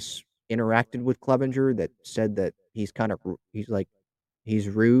 I guess, interacted with Clevenger that said that he's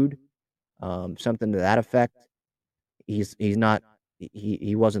rude, something to that effect.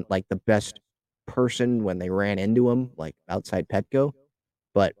 He wasn't like the best person when they ran into him, like outside Petco.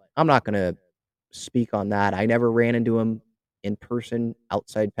 But I'm not going to speak on that. I never ran into him in person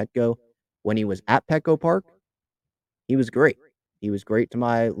outside Petco. When he was at Petco Park, he was great. He was great to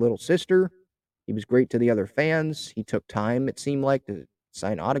my little sister. He was great to the other fans. He took time, it seemed like, to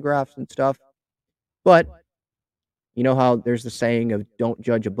sign autographs and stuff. But you know how there's the saying of don't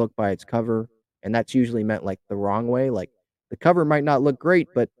judge a book by its cover, and that's usually meant like the wrong way. Like the cover might not look great,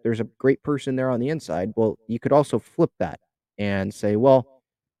 but there's a great person there on the inside. Well, you could also flip that and say, well,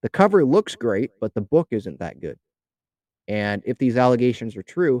 the cover looks great, but the book isn't that good. And if these allegations are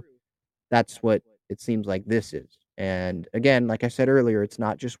true, that's what it seems like this is. And again, like I said earlier, it's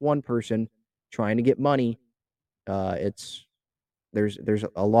not just one person trying to get money. There's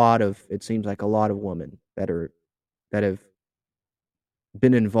a lot of, it seems like a lot of women that have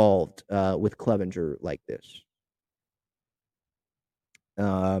been involved with Clevenger like this.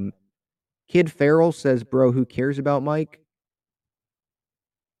 Kid Farrell says, bro, who cares about Mike?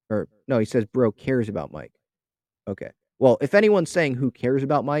 Or no, he says, bro cares about Mike. Okay. Well, if anyone's saying who cares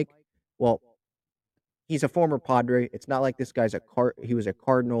about Mike, well, he's a former Padre. It's not like this guy's he was a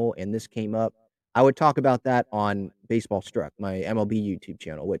Cardinal and this came up. I would talk about that on Baseball Struck, my MLB YouTube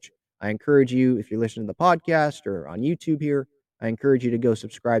channel, which I encourage you, if you're listening to the podcast or on YouTube here, I encourage you to go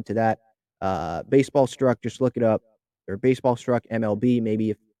subscribe to that. Baseball Struck, just look it up, or Baseball Struck MLB,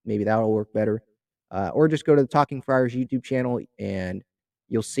 maybe that'll work better. Or just go to the Talking Friars YouTube channel and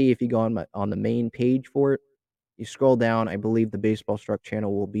you'll see, if you go on the main page for it, you scroll down, I believe the Baseball Struck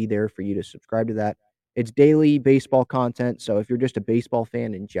channel will be there for you to subscribe to that. It's daily baseball content, so if you're just a baseball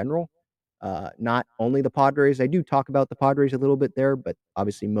fan in general, not only the Padres, I do talk about the Padres a little bit there, but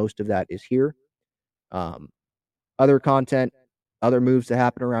obviously most of that is here. Other content, other moves that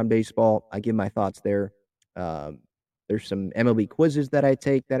happen around baseball, I give my thoughts there. There's some MLB quizzes that I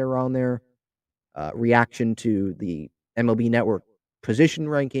take that are on there. Reaction to the MLB Network position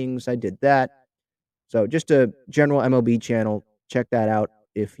rankings, I did that. So just a general MLB channel, check that out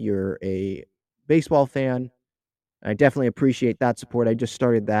if you're a baseball fan. I definitely appreciate that support. I just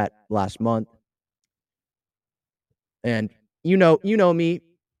started that last month. And you know me,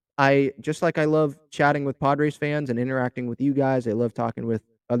 I love chatting with Padres fans and interacting with you guys. I love talking with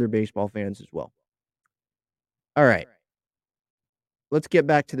other baseball fans as well. All right. Let's get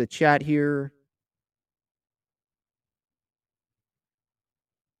back to the chat here.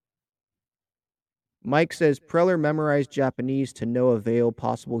 Mike says Preller memorized Japanese to no avail.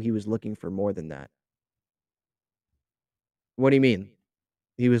 Possible he was looking for more than that. What do you mean?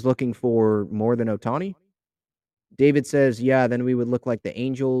 He was looking for more than Ohtani? David says, yeah, then we would look like the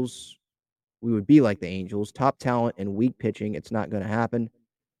Angels. We would be like the Angels. Top talent and weak pitching. It's not going to happen.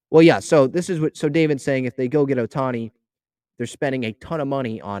 Well, yeah, so this is so David's saying if they go get Ohtani, they're spending a ton of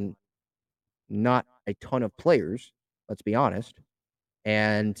money on not a ton of players, let's be honest.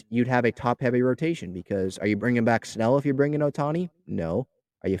 And you'd have a top-heavy rotation because are you bringing back Snell if you're bringing Ohtani? No.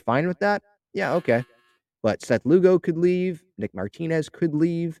 Are you fine with that? Yeah, okay. But Seth Lugo could leave. Nick Martinez could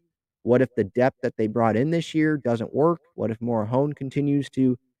leave. What if the depth that they brought in this year doesn't work? What if Morejon continues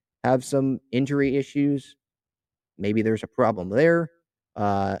to have some injury issues? Maybe there's a problem there.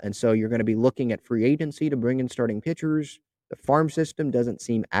 And so you're going to be looking at free agency to bring in starting pitchers. The farm system doesn't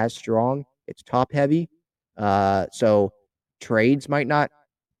seem as strong. It's top-heavy. So trades might not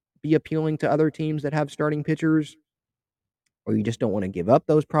be appealing to other teams that have starting pitchers, or you just don't want to give up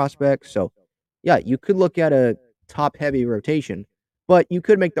those prospects. So, yeah, you could look at a top-heavy rotation, but you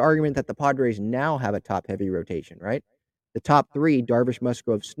could make the argument that the Padres now have a top-heavy rotation, right? The top three, Darvish,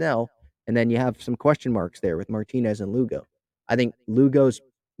 Musgrove, Snell, and then you have some question marks there with Martinez and Lugo. I think Lugo's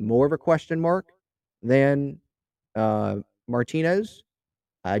more of a question mark than Martinez,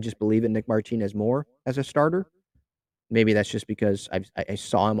 I just believe in Nick Martinez more as a starter. Maybe that's just because I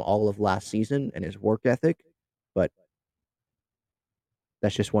saw him all of last season and his work ethic, but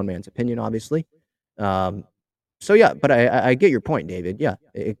that's just one man's opinion, obviously. So yeah, but I get your point, David. Yeah,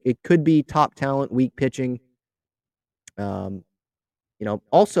 it could be top talent, weak pitching. Also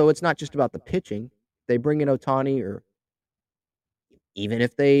it's not just about the pitching. They bring in Ohtani, or even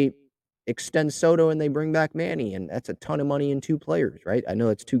if they extend Soto and they bring back Manny, and that's a ton of money in 2 players, right? I know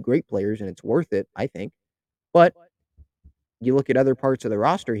it's 2 great players and it's worth it, I think. But you look at other parts of the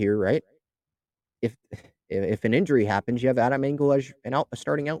roster here, right? If an injury happens, you have Adam Engel as a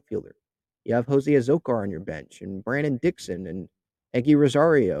starting outfielder. You have Jose Azocar on your bench, and Brandon Dixon, and Eggy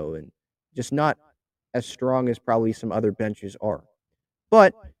Rosario, and just not as strong as probably some other benches are.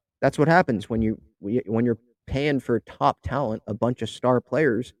 But that's what happens when you're paying for top talent, a bunch of star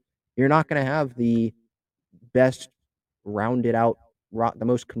players. You're not going to have the best rounded out, the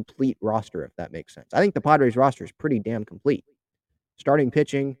most complete roster, if that makes sense. I think the Padres roster is pretty damn complete. Starting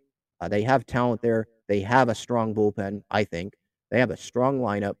pitching, they have talent there. They have a strong bullpen, I think. They have a strong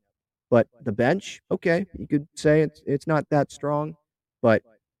lineup. But the bench, okay, you could say it's not that strong. But,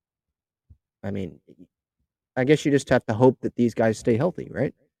 I mean, I guess you just have to hope that these guys stay healthy,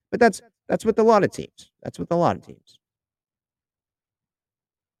 right? But that's with a lot of teams. That's with a lot of teams.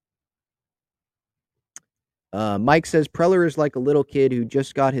 Mike says Preller is like a little kid who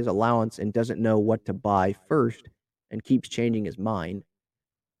just got his allowance and doesn't know what to buy first and keeps changing his mind.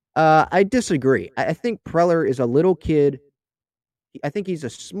 I disagree. I think Preller is a little kid. I think he's a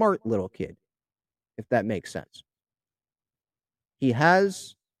smart little kid, if that makes sense. He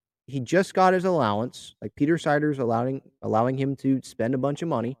just got his allowance. Like Peter Sider's allowing him to spend a bunch of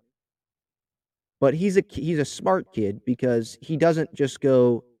money. But he's a smart kid because he doesn't just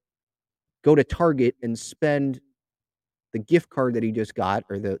go to Target and spend the gift card that he just got,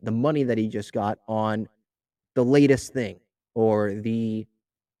 or the money that he just got, on the latest thing, or the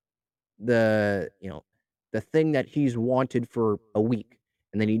thing that he's wanted for a week,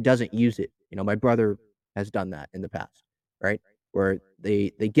 and then he doesn't use it. My brother has done that in the past, right? Where they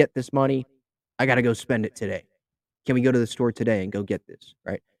get this money, I got to go spend it today. Can we go to the store today and go get this,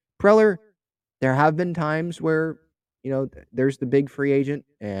 right? Preller, there have been times where, there's the big free agent,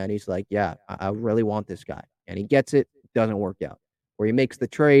 and he's like, yeah, I really want this guy. And he gets it, doesn't work out. Or he makes the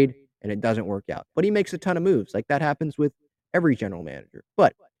trade, and it doesn't work out. But he makes a ton of moves. Like that happens with every general manager.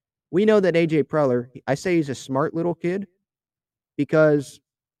 But we know that AJ Preller, I say he's a smart little kid because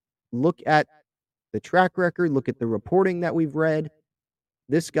look at the track record, look at the reporting that we've read.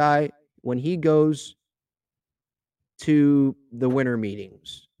 This guy, when he goes to the winter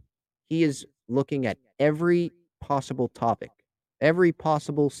meetings, he is looking at every possible topic, every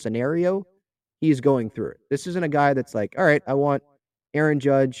possible scenario. He's going through it. This isn't a guy that's like, all right, I want Aaron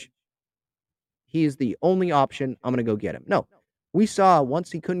Judge. He is the only option. I'm going to go get him. No, we saw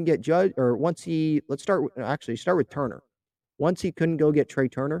once he couldn't get Judge, or let's start with Turner. Once he couldn't go get Trey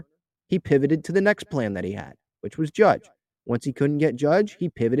Turner, he pivoted to the next plan that he had, which was Judge. Once he couldn't get Judge, he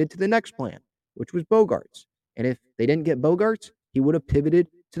pivoted to the next plan, which was Bogaerts. And if they didn't get Bogaerts, he would have pivoted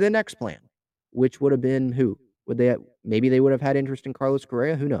to the next plan, which would have been who? Maybe they would have had interest in Carlos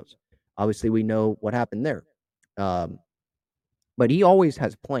Correa. Who knows? Obviously, we know what happened there. But he always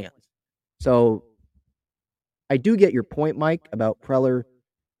has plans. So I do get your point, Mike, about Preller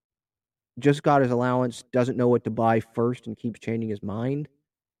just got his allowance, doesn't know what to buy first, and keeps changing his mind.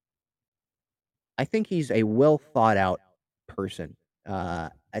 I think he's a well thought out person.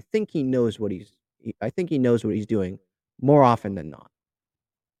 I think he knows what he's doing more often than not.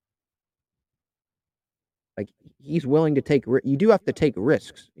 Like, he's willing to take. You do have to take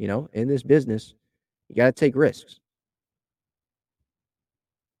risks, in this business. You got to take risks.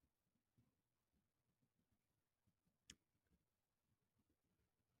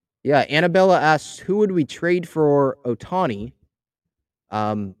 Yeah, Annabella asks, who would we trade for Ohtani?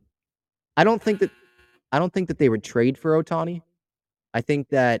 I don't think that they would trade for Ohtani. I think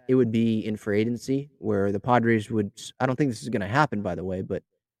that it would be in free agency where the Padres would. I don't think this is going to happen, by the way, but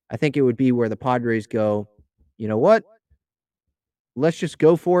I think it would be where the Padres go, you know what? Let's just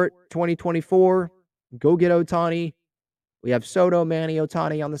go for it. 2024, go get Ohtani. We have Soto, Manny,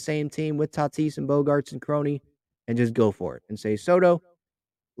 Ohtani on the same team with Tatis and Bogaerts and Crony, and just go for it and say, Soto,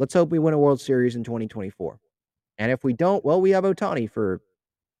 let's hope we win a World Series in 2024. And if we don't, well, we have Ohtani for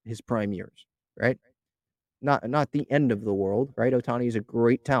his prime years, right? Not the end of the world, right? Ohtani is a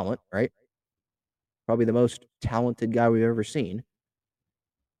great talent, right? Probably the most talented guy we've ever seen.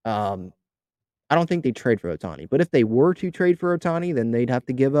 I don't think they'd trade for Ohtani. But if they were to trade for Ohtani, then they'd have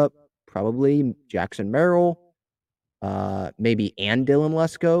to give up probably Jackson Merrill, maybe and Dylan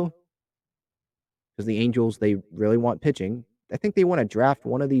Lesko, because the Angels, they really want pitching. I think they want to draft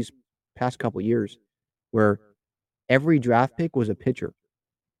one of these past couple years where every draft pick was a pitcher.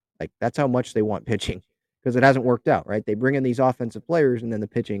 Like, that's how much they want pitching, because it hasn't worked out, right? They bring in these offensive players, and then the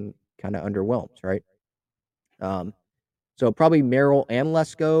pitching kind of underwhelms, right? So probably Merrill and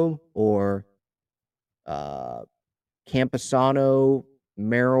Lesko, or Camposano,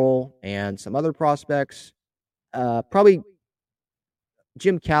 Merrill, and some other prospects. Probably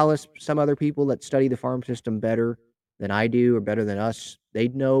Jim Callis, some other people that study the farm system better than I do, or better than us.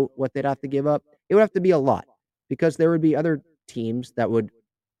 They'd know what they'd have to give up. It would have to be a lot, because there would be other teams that would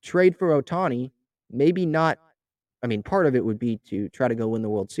trade for Ohtani. Maybe not. I mean, part of it would be to try to go win the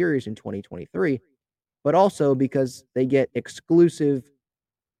World Series in 2023, but also because they get exclusive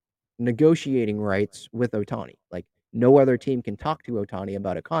negotiating rights with Ohtani. Like, no other team can talk to Ohtani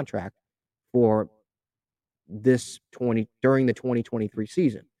about a contract for during the 2023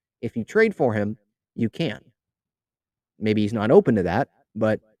 season. If you trade for him, you can. Maybe he's not open to that,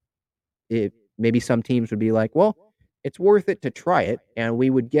 but maybe some teams would be like, well, it's worth it to try it, and we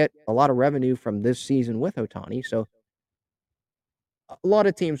would get a lot of revenue from this season with Ohtani. So a lot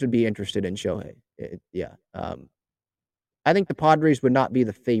of teams would be interested in Shohei. I think the Padres would not be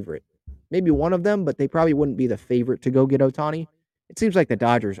the favorite. Maybe one of them, but they probably wouldn't be the favorite to go get Ohtani. It seems like the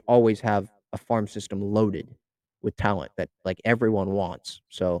Dodgers always have a farm system loaded with talent that, like, everyone wants.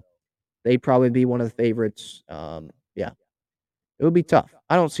 So they'd probably be one of the favorites. It would be tough.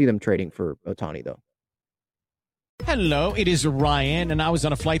 I don't see them trading for Ohtani, though. Hello, it is Ryan, and I was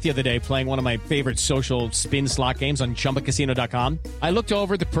on a flight the other day playing one of my favorite social spin slot games on ChumbaCasino.com. I looked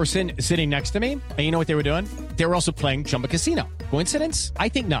over at the person sitting next to me, and you know what they were doing? They were also playing Chumba Casino. Coincidence? I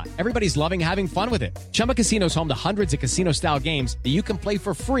think not. Everybody's loving having fun with it. Chumba Casino is home to hundreds of casino-style games that you can play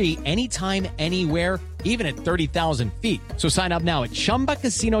for free anytime, anywhere, even at 30,000 feet. So sign up now at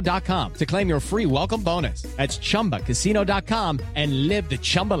ChumbaCasino.com to claim your free welcome bonus. That's ChumbaCasino.com and live the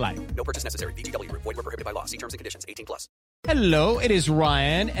Chumba life. No purchase necessary. VGW Group. Void where prohibited by law. See terms and conditions. 18+. Hello, it is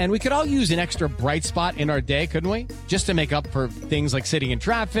Ryan, and we could all use an extra bright spot in our day, couldn't we? Just to make up for things like sitting in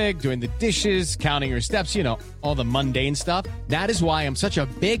traffic, doing the dishes, counting your steps, all the mundane stuff. That is why I'm such a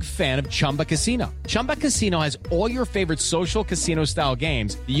big fan of Chumba Casino. Chumba Casino has all your favorite social casino-style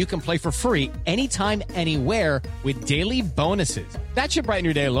games that you can play for free anytime, anywhere, with daily bonuses. That should brighten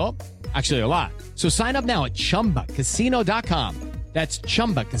your day a little. Actually, a lot. So sign up now at ChumbaCasino.com. That's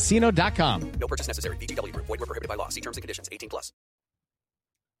ChumbaCasino.com. No purchase necessary. VGW Group. Void where prohibited by law. See terms and conditions. 18+.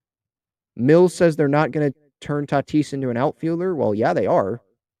 Mills says they're not going to turn Tatis into an outfielder. Well, yeah, they are.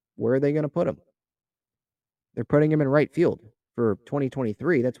 Where are they going to put him? They're putting him in right field for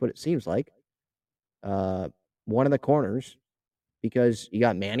 2023. That's what it seems like. One of the corners, because you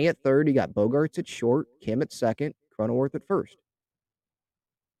got Manny at third, you got Bogarts at short, Kim at second, Cronenworth at first.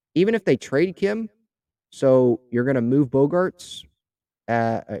 Even if they trade Kim, so you're going to move Bogarts,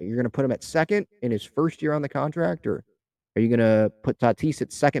 you're going to put him at second in his first year on the contract, or are you going to put Tatis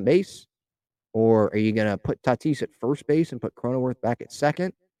at second base? Or are you going to put Tatis at first base and put Cronenworth back at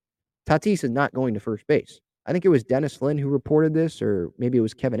second? Tatis is not going to first base. I think it was Dennis Lin who reported this, or maybe it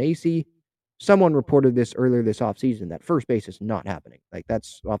was Kevin Acee. Someone reported this earlier this offseason, that first base is not happening. Like,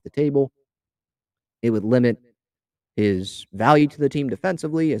 that's off the table. It would limit his value to the team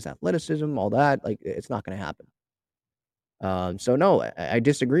defensively, his athleticism, all that. Like, it's not going to happen. So, no, I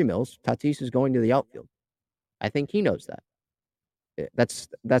disagree, Mills. Tatis is going to the outfield. I think he knows that. That's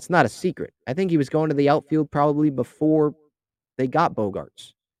not a secret. I think he was going to the outfield probably before they got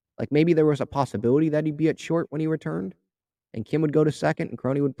Bogarts. Like, maybe there was a possibility that he'd be at short when he returned, and Kim would go to second and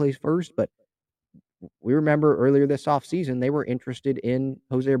Croney would place first. But we remember earlier this offseason, they were interested in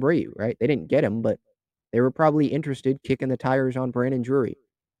Jose Abreu, right? They didn't get him, but they were probably interested, kicking the tires on Brandon Drury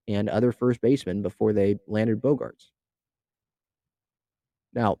and other first basemen before they landed Bogarts.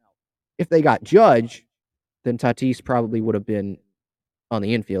 Now, if they got Judge, then Tatis probably would have been on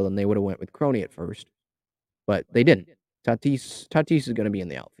the infield, and they would have went with Croney at first. But they didn't. Tatis is going to be in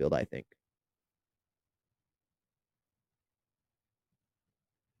the outfield, I think.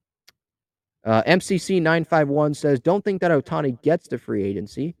 MCC 951 says, don't think that Ohtani gets to free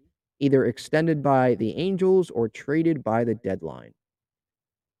agency, either extended by the Angels or traded by the deadline.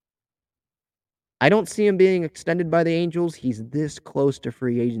 I don't see him being extended by the Angels. He's this close to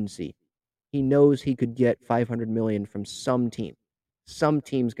free agency. He knows he could get $500 million from some team. Some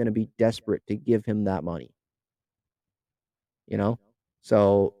team's going to be desperate to give him that money.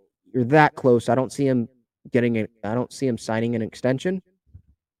 So you're that close. I don't see him signing an extension.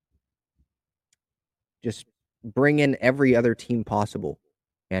 Just bring in every other team possible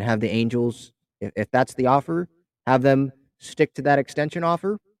and have the Angels, if that's the offer, have them stick to that extension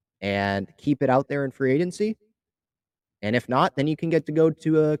offer and keep it out there in free agency. And if not, then you can get to go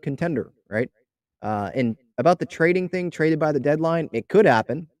to a contender, right? And about the trading thing, traded by the deadline, it could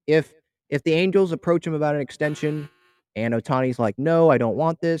happen if the Angels approach him about an extension and Ohtani's like, no, I don't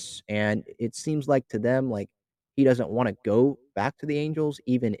want this. And it seems like to them, like he doesn't want to go back to the Angels,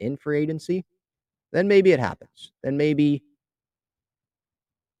 even in free agency, then maybe it happens. Then maybe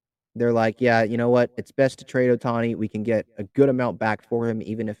they're like, yeah, you know what? It's best to trade Ohtani. We can get a good amount back for him,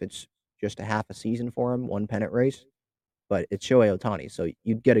 even if it's just a half a season for him, one pennant race. But it's Shohei Ohtani, so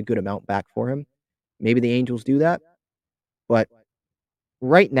you'd get a good amount back for him. Maybe the Angels do that. But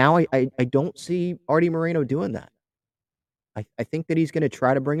right now, I don't see Artie Moreno doing that. I think that he's going to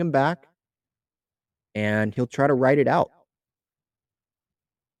try to bring him back, and he'll try to write it out.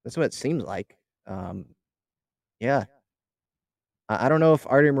 That's what it seems like. Yeah. I don't know if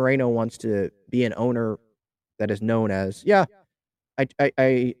Artie Moreno wants to be an owner that is known as, yeah,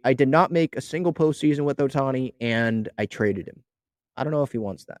 I did not make a single postseason with Ohtani, and I traded him. I don't know if he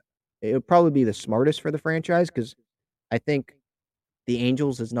wants that. It would probably be the smartest for the franchise because I think the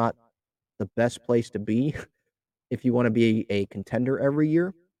Angels is not the best place to be if you want to be a contender every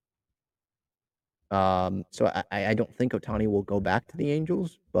year. So I don't think Ohtani will go back to the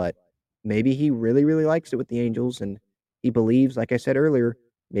Angels, but maybe he really, really likes it with the Angels, and he believes, like I said earlier,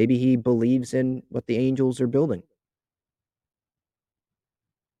 maybe he believes in what the Angels are building.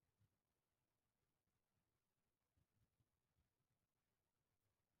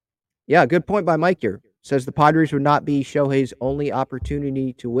 Yeah, good point by Mike here. Says the Padres would not be Shohei's only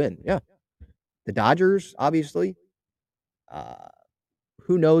opportunity to win. Yeah. The Dodgers, obviously.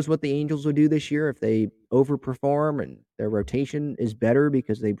 Who knows what the Angels will do this year if they overperform and their rotation is better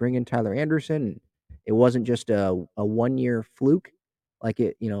because they bring in Tyler Anderson. And it wasn't just a 1 year fluke like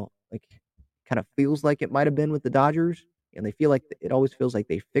it, like kind of feels like it might have been with the Dodgers. And they feel like it always feels like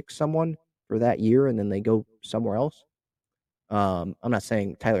they fix someone for that year and then they go somewhere else. I'm not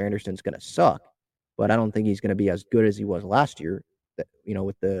saying Tyler Anderson's going to suck, but I don't think he's going to be as good as he was last year,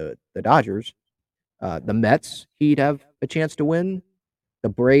 with the Dodgers. The Mets, he'd have a chance to win. The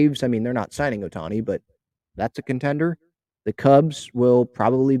Braves, I mean, they're not signing Ohtani, but that's a contender. The Cubs will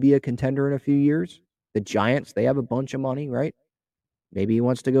probably be a contender in a few years. The Giants, they have a bunch of money, right? Maybe he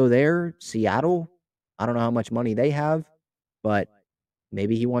wants to go there. Seattle, I don't know how much money they have, but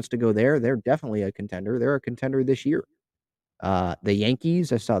maybe he wants to go there. They're definitely a contender. They're a contender this year. The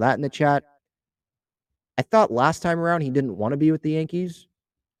Yankees, I saw that in the chat. I thought last time around he didn't want to be with the Yankees,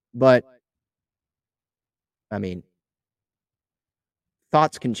 but I mean,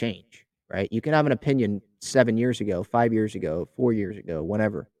 thoughts can change, right? You can have an opinion 7 years ago, 5 years ago, 4 years ago,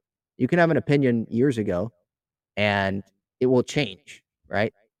 whenever. You can have an opinion years ago and it will change,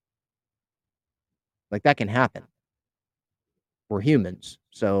 right? Like that can happen. We're humans.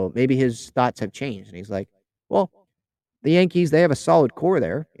 So maybe his thoughts have changed and he's like, well, the Yankees, they have a solid core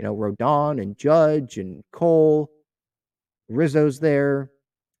there. Rodon and Judge and Cole. Rizzo's there.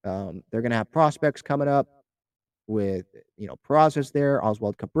 They're going to have prospects coming up with, Peraza's there,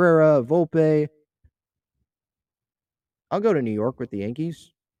 Oswald Cabrera, Volpe. I'll go to New York with the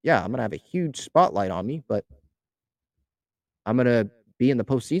Yankees. Yeah, I'm going to have a huge spotlight on me, but I'm going to be in the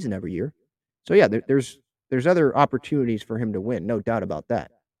postseason every year. So, yeah, there's other opportunities for him to win. No doubt about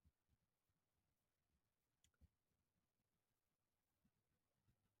that.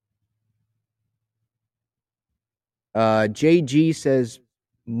 JG says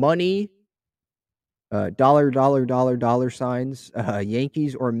money, dollar signs,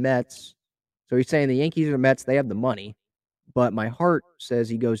 Yankees or Mets. So he's saying the Yankees or Mets, they have the money, but my heart says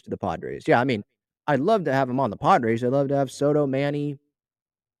he goes to the Padres. Yeah, I mean, I'd love to have him on the Padres. I'd love to have Soto, Manny,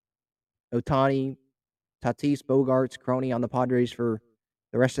 Ohtani, Tatis, Bogarts, Crony on the Padres for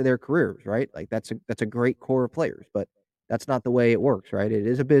the rest of their careers, right? Like that's a great core of players, but that's not the way it works, right? It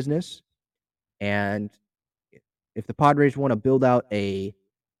is a business, and if the Padres want to build out a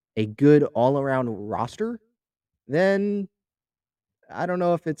good all-around roster, then I don't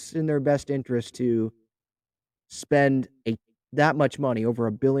know if it's in their best interest to spend that much money,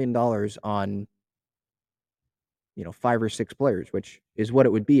 over $1 billion, on 5 or 6 players, which is what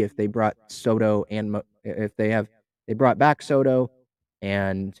it would be if they brought Soto and if they brought back Soto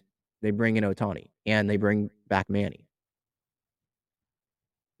and they bring in Ohtani and they bring back Manny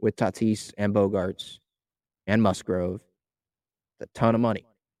with Tatis and Bogarts and Musgrove. It's a ton of money.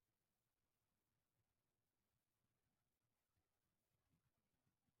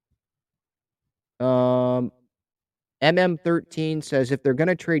 MM13 says if they're going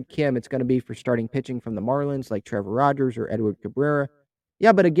to trade Kim, it's going to be for starting pitching from the Marlins like Trevor Rogers or Edward Cabrera.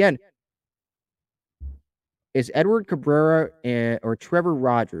 Yeah, but again, is Edward Cabrera or Trevor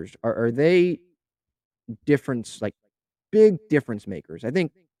Rogers, are they big difference makers? I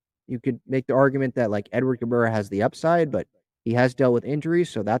think you could make the argument that like Edward Cabrera has the upside, but he has dealt with injuries,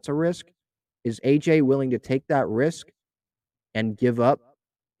 so that's a risk. Is AJ willing to take that risk and give up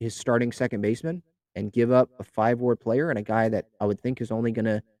his starting second baseman and give up a 5-WAR player and a guy that I would think is only going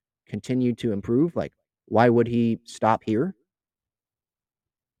to continue to improve? Like, why would he stop here?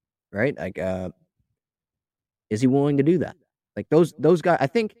 Right? Like, is he willing to do that? Like those guys, I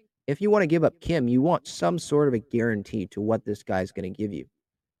think if you want to give up Kim, you want some sort of a guarantee to what this guy's going to give you.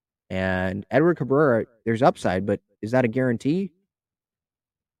 And Edward Cabrera, there's upside, but is that a guarantee?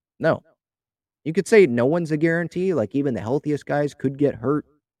 No. You could say no one's a guarantee. Like even the healthiest guys could get hurt,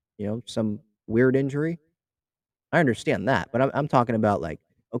 some weird injury. I understand that, but I'm talking about like,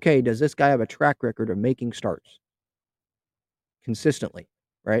 okay, does this guy have a track record of making starts consistently,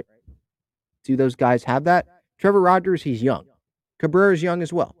 right? Do those guys have that? Trevor Rogers, he's young. Cabrera's young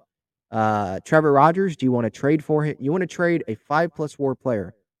as well. Trevor Rogers, do you want to trade for him? You want to trade a 5+ WAR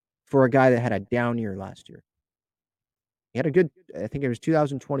player for a guy that had a down year last year? He had a good, I think it was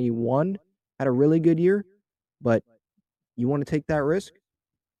 2021, had a really good year, but you want to take that risk?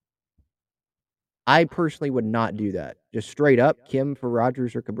 I personally would not do that. Just straight up, Kim for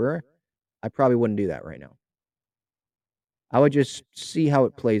Rogers or Cabrera, I probably wouldn't do that right now. I would just see how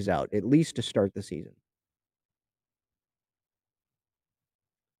it plays out, at least to start the season.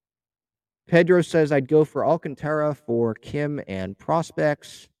 Pedro says I'd go for Alcantara for Kim and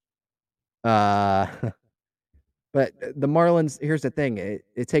prospects. But the Marlins, here's the thing.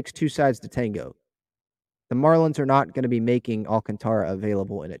 It takes two sides to tango. The Marlins are not going to be making Alcantara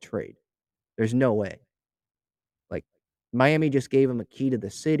available in a trade. There's no way. Like, Miami just gave him a key to the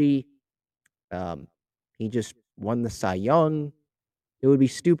city. He just won the Cy Young. It would be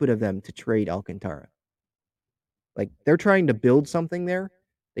stupid of them to trade Alcantara. Like, they're trying to build something there.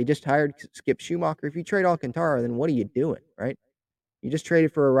 They just hired Skip Schumacher. If you trade Alcantara, then what are you doing, right? You just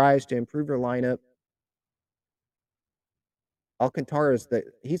traded for Arraez to improve your lineup. Alcantara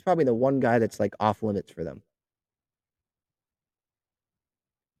he's probably the one guy that's like off limits for them.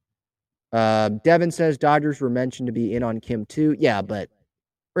 Devin says Dodgers were mentioned to be in on Kim too. Yeah, but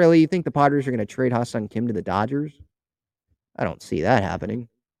really, you think the Padres are going to trade Ha-Seong Kim to the Dodgers? I don't see that happening.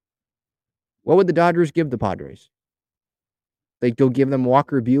 What would the Dodgers give the Padres? They'd go give them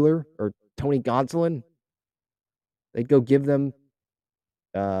Walker Buehler or Tony Gonsolin. They'd go give them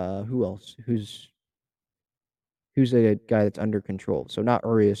who else? Who's a guy that's under control? So not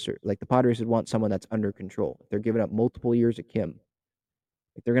Urias. Like the Padres would want someone that's under control. If they're giving up multiple years of Kim.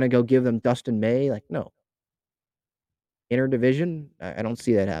 If they're going to go give them Dustin May, like no. Interdivision, I don't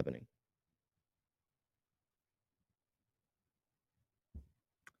see that happening.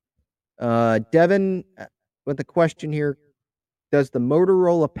 Devin, with the question here, does the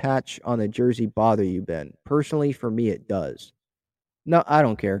Motorola patch on the jersey bother you, Ben? Personally, for me, it does. No, I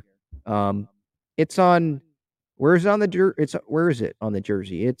don't care. It's on. Where is it on the jersey? Where is it on the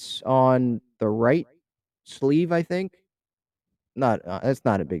jersey? It's on the right sleeve, I think. That's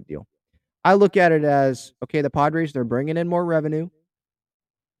not a big deal. I look at it as, okay, the Padres, they're bringing in more revenue.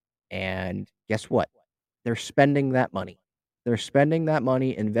 And guess what? They're spending that money. They're spending that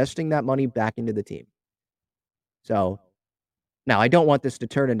money, investing that money back into the team. So now I don't want this to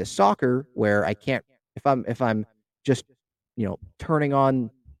turn into soccer where I can't, if I'm just, turning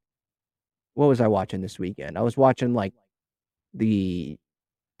on, what was I watching this weekend? I was watching like the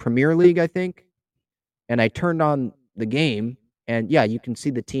Premier League, I think. And I turned on the game and yeah, you can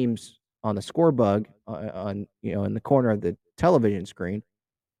see the teams on the score bug on in the corner of the television screen.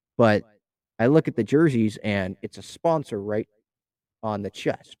 But I look at the jerseys and it's a sponsor right on the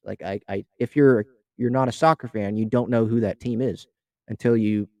chest. Like I if you're not a soccer fan, you don't know who that team is until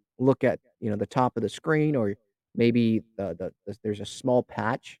you look at, the top of the screen, or maybe there's a small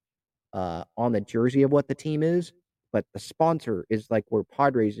patch on the jersey of what the team is, but the sponsor is like where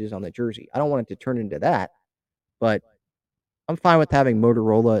Padres is on the jersey. I don't want it to turn into that, but I'm fine with having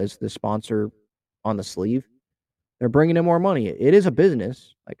Motorola as the sponsor on the sleeve. They're bringing in more money. It is a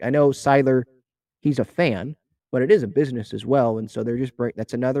business. Like I know Seiler, he's a fan, but it is a business as well. And so they're just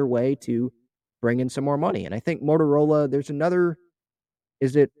that's another way to bring in some more money. And I think Motorola, there's another,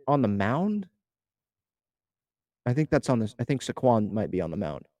 is it on the mound? I think that's on this. I think Saquon might be on the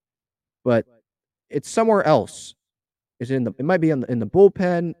mound, but it's somewhere else. It might be in the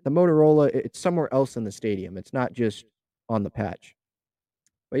bullpen, the Motorola. It's somewhere else in the stadium. It's not just on the patch.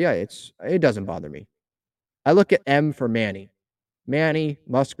 But yeah, it doesn't bother me. I look at M for Manny,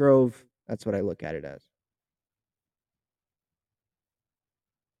 Musgrove. That's what I look at it as.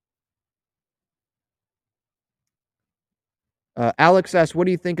 Alex asks, what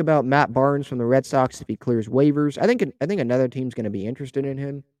do you think about Matt Barnes from the Red Sox if he clears waivers? I think another team's going to be interested in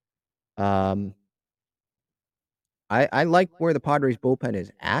him. I like where the Padres bullpen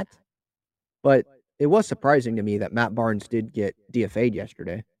is at, but it was surprising to me that Matt Barnes did get DFA'd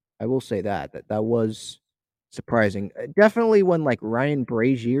yesterday. I will say that was surprising. Definitely when like Ryan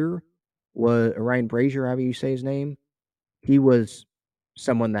Brazier, however you say his name, he was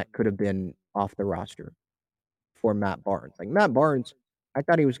someone that could have been off the roster for Matt Barnes. Like Matt Barnes, I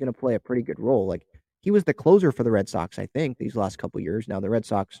thought he was going to play a pretty good role. Like he was the closer for the Red Sox, I think, these last couple of years. Now the Red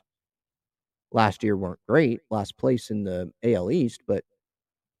Sox last year weren't great, last place in the AL East, but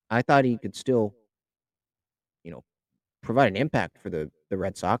I thought he could still, provide an impact for the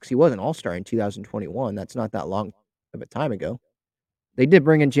Red Sox. He was an All-Star in 2021. That's not that long of a time ago. They did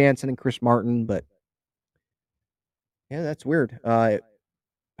bring in Jansen and Chris Martin, but yeah, that's weird.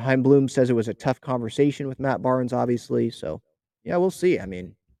 Heim Bloom says it was a tough conversation with Matt Barnes, obviously. So, yeah, we'll see. I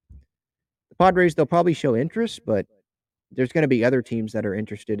mean, the Padres, they'll probably show interest, but there's going to be other teams that are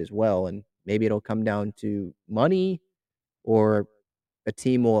interested as well. And maybe it'll come down to money, or a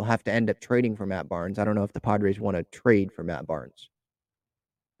team will have to end up trading for Matt Barnes. I don't know if the Padres want to trade for Matt Barnes.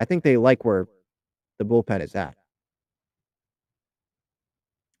 I think they like where the bullpen is at.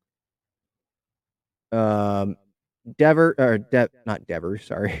 Not Dever,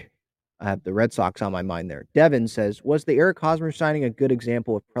 sorry. I have the Red Sox on my mind there. Devin says, was the Eric Hosmer signing a good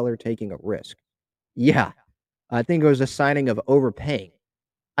example of Preller taking a risk? Yeah, I think it was a signing of overpaying.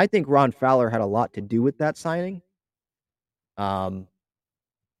 I think Ron Fowler had a lot to do with that signing.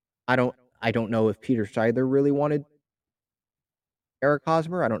 I don't know if Peter Seidler really wanted Eric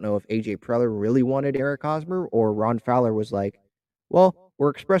Hosmer. I don't know if AJ Preller really wanted Eric Hosmer, or Ron Fowler was like, well, we're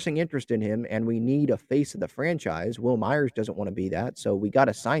expressing interest in him and we need a face of the franchise. Will Myers doesn't want to be that, so we got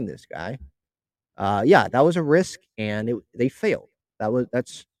to sign this guy. Yeah, that was a risk, and they failed.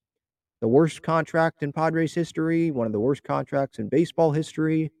 That's the worst contract in Padres history, one of the worst contracts in baseball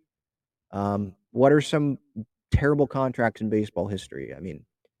history. What are some terrible contracts in baseball history? I mean,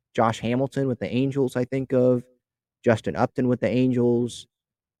 Josh Hamilton with the Angels, I think of. Justin Upton with the Angels.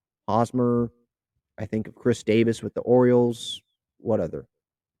 Hosmer. I think of Chris Davis with the Orioles. What other?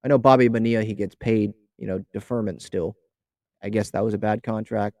 I know Bobby Bonilla, he gets paid, deferment still. I guess that was a bad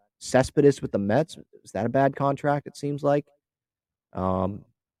contract. Cespedes with the Mets. Is that a bad contract, it seems like?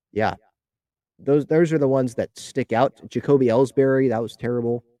 Yeah. Those are the ones that stick out. Jacoby Ellsbury, that was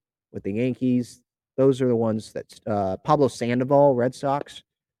terrible with the Yankees. Those are the ones that Pablo Sandoval, Red Sox.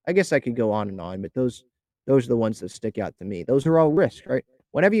 I guess I could go on and on, but those are the ones that stick out to me. Those are all risks, right?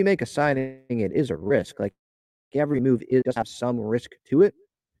 Whenever you make a signing, it is a risk. Like every move does have some risk to it.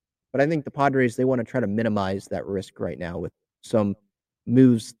 But I think the Padres, they want to try to minimize that risk right now with some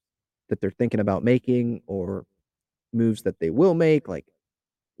moves that they're thinking about making, or moves that they will make. Like,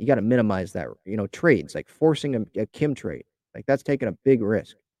 you got to minimize that, trades, like forcing a Kim trade. Like, that's taking a big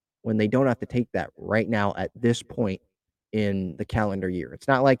risk when they don't have to take that right now at this point in the calendar year. It's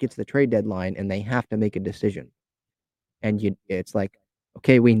not like it's the trade deadline and they have to make a decision. And it's like,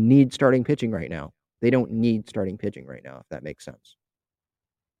 okay, we need starting pitching right now. They don't need starting pitching right now, if that makes sense.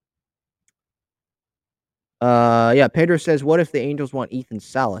 Yeah, Pedro says, what if the Angels want Ethan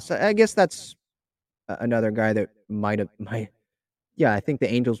Salas? I guess that's another guy that might. Yeah, I think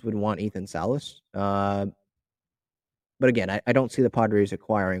the Angels would want Ethan Salas. But again, I don't see the Padres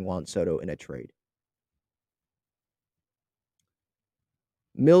acquiring Juan Soto in a trade.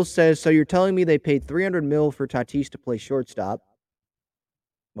 Mills says, so you're telling me they paid $300 million for Tatis to play shortstop?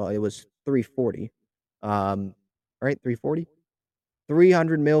 Well, it was $340. Right? $340?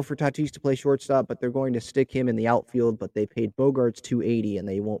 $300 million for Tatis to play shortstop, but they're going to stick him in the outfield, but they paid Bogarts $280 and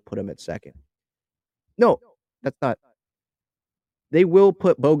they won't put him at second. No, that's not. They will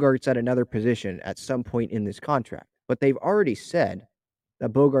put Bogarts at another position at some point in this contract, but they've already said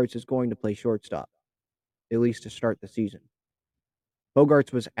that Bogarts is going to play shortstop, at least to start the season.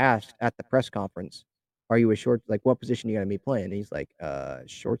 Bogarts was asked at the press conference, are you what position are you going to be playing? And he's like,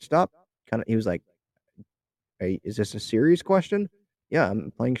 shortstop? He was like, hey, is this a serious question? Yeah,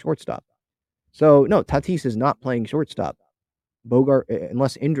 I'm playing shortstop. So, no, Tatis is not playing shortstop. Bogart,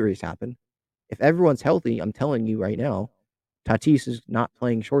 unless injuries happen. If everyone's healthy, I'm telling you right now, Tatis is not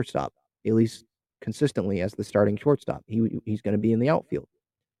playing shortstop, at least consistently as the starting shortstop. He's going to be in the outfield.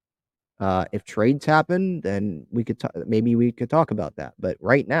 If trades happen, then maybe we could talk about that. But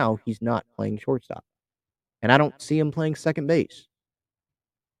right now, he's not playing shortstop. And I don't see him playing second base.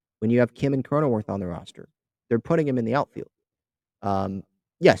 When you have Kim and Cronenworth on the roster, they're putting him in the outfield.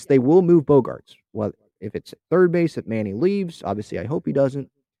 Yes, they will move Bogarts. Well, if it's at third base, if Manny leaves, obviously I hope he doesn't.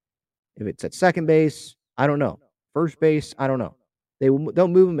 If it's at second base, I don't know. First base, I don't know. They'll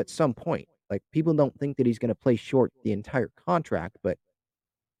move him at some point. Like, people don't think that he's going to play short the entire contract, but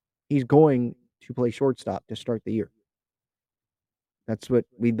he's going to play shortstop to start the year. That's what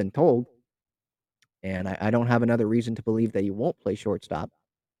we've been told. And I don't have another reason to believe that he won't play shortstop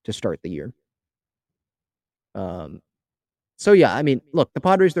to start the year. So, yeah, I mean, look, the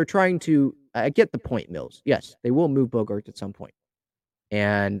Padres, they're trying to – I get the point, Mills. Yes, they will move Bogaerts at some point.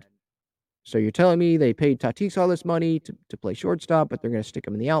 And so you're telling me they paid Tatis all this money to play shortstop, but they're going to stick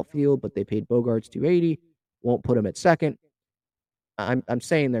him in the outfield, but they paid Bogaerts $280, won't put him at second. I'm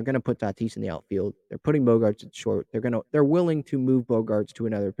saying they're going to put Tatis in the outfield. They're putting Bogaerts at short. They're willing to move Bogaerts to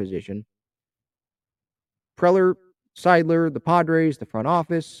another position. Preller, Seidler, the Padres, the front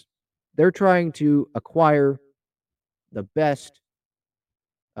office, they're trying to acquire the best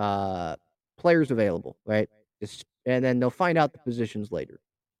players available, right? And then they'll find out the positions later.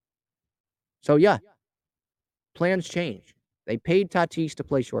 So, yeah, plans change. They paid Tatis to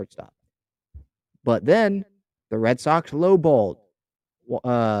play shortstop. But then the Red Sox lowballed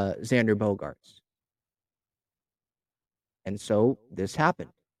Xander Bogaerts. And so this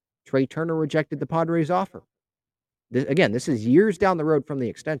happened. Trey Turner rejected the Padres' offer. This is years down the road from the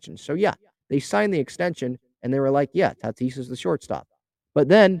extension. So, yeah, they signed the extension, and they were like, yeah, Tatis is the shortstop. But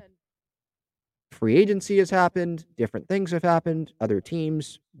then free agency has happened. Different things have happened. Other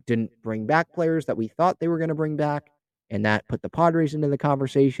teams didn't bring back players that we thought they were going to bring back, and that put the Padres into the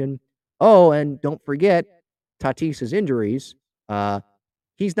conversation. Oh, and don't forget Tatis's injuries.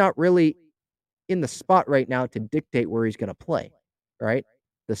 He's not really in the spot right now to dictate where he's going to play, right?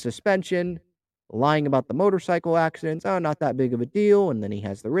 The suspension, lying about the motorcycle accidents, not that big of a deal. And then he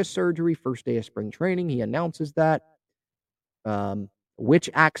has the wrist surgery, first day of spring training. He announces that. Which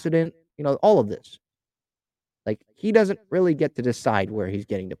accident, all of this. Like, he doesn't really get to decide where he's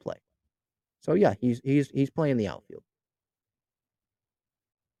getting to play. So, yeah, he's playing the outfield.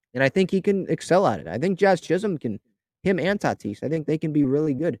 And I think he can excel at it. I think Jazz Chisholm him and Tatis, I think they can be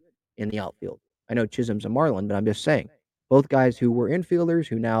really good in the outfield. I know Chisholm's a Marlin, but I'm just saying. Both guys who were infielders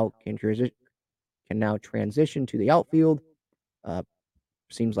who now can transition to the outfield.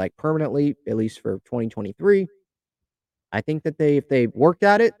 Seems like permanently, at least for 2023. I think that if they worked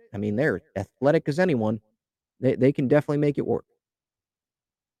at it, I mean, they're athletic as anyone. They can definitely make it work.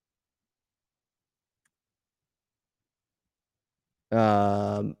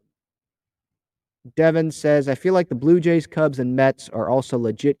 Devin says, I feel like the Blue Jays, Cubs, and Mets are also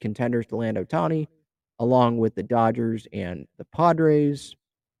legit contenders to land Ohtani, along with the Dodgers and the Padres.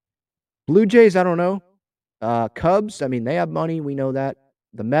 Blue Jays, I don't know. Cubs, I mean, they have money. We know that.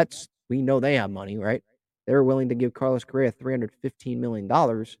 The Mets, we know they have money, right? They're willing to give Carlos Correa $315 million.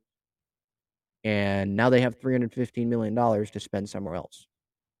 And now they have $315 million to spend somewhere else,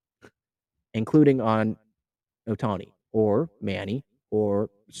 including on Ohtani or Manny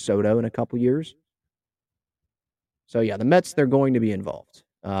or Soto in a couple years. So, yeah, the Mets, they're going to be involved.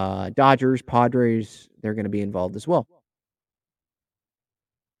 Dodgers, Padres, they're going to be involved as well.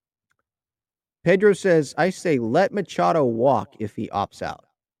 Pedro says, I say let Machado walk if he opts out.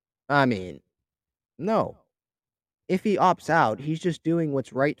 I mean, no. If he opts out, he's just doing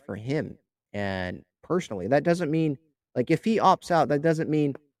what's right for him. And personally, that doesn't mean, like, if he opts out, that doesn't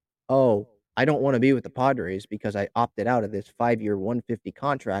mean, oh, I don't want to be with the Padres because I opted out of this 5-year, $150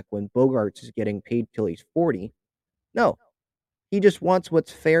 contract when Bogaerts is getting paid till he's 40. No, he just wants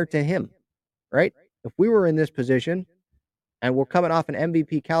what's fair to him, right? If we were in this position and we're coming off an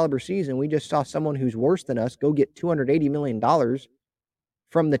MVP caliber season, we just saw someone who's worse than us go get $280 million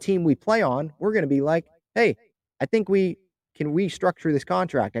from the team we play on, we're going to be like, hey, I think we can restructure this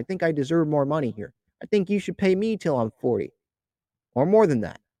contract. I think I deserve more money here. I think you should pay me till I'm 40 or more than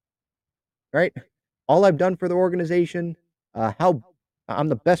that, right? All I've done for the organization, how I'm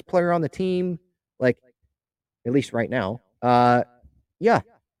the best player on the team, like, at least right now. Yeah,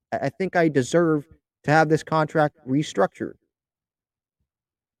 I think I deserve to have this contract restructured.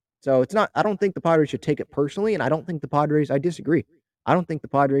 So I don't think the Padres should take it personally, and I don't think I disagree. I don't think the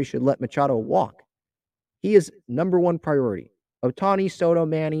Padres should let Machado walk. He is number one priority. Ohtani, Soto,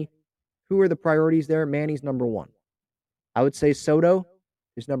 Manny, who are the priorities there? Manny's number one. I would say Soto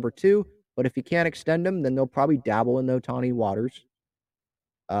is number two, but if you can't extend him, then they'll probably dabble in the Ohtani waters.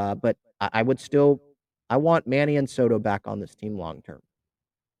 But I want Manny and Soto back on this team long term.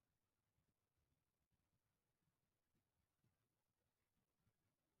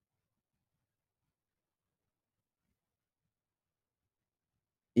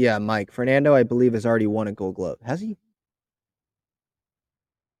 Yeah, Mike. Fernando, I believe, has already won a Gold Glove. Has he?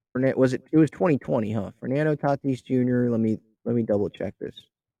 It was 2020, huh? Fernando Tatis Jr. Let me double check this.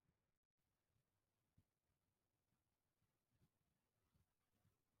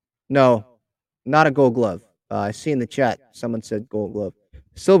 No, not a Gold Glove. I see in the chat someone said Gold Glove.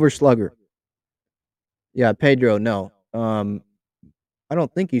 Silver Slugger. Yeah, Pedro. No. I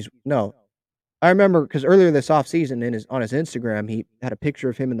don't think he's no. I remember because earlier this offseason on his Instagram, he had a picture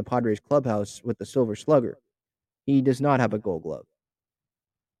of him in the Padres clubhouse with the Silver Slugger. He does not have a Gold Glove.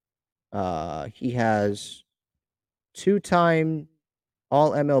 He has 2-time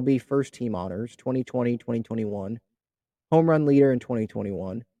All MLB first team honors, 2020, 2021, home run leader in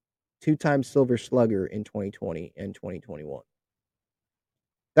 2021, 2-time Silver Slugger in 2020 and 2021.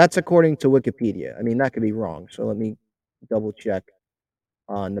 That's according to Wikipedia. I mean, that could be wrong. So let me double check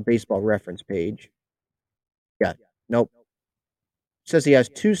on the baseball reference page. Yeah, nope. It says he has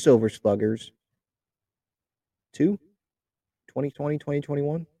 2 Silver Sluggers. 2? 2020,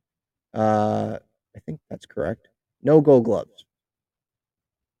 2021? I think that's correct. No Gold Gloves.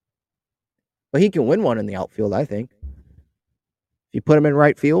 But he can win one in the outfield, I think. If you put him in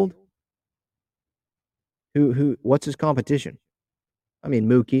right field, what's his competition? I mean,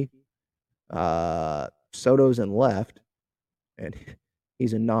 Mookie. Soto's in left, and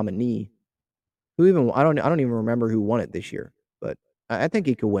he's a nominee. I don't even remember who won it this year, but I think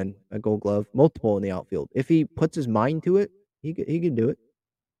he could win a Gold Glove, multiple in the outfield. If he puts his mind to it, he could do it.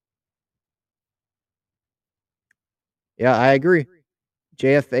 Yeah, I agree.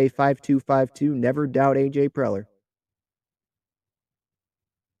 JFA 5252, never doubt AJ Preller.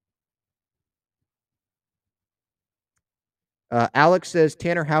 Alex says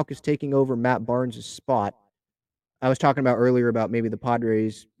Tanner Houck is taking over Matt Barnes' spot. I was talking about earlier about maybe the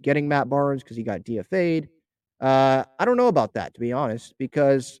Padres getting Matt Barnes because he got DFA'd. I don't know about that, to be honest,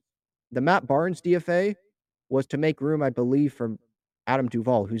 because the Matt Barnes DFA was to make room, I believe, for Adam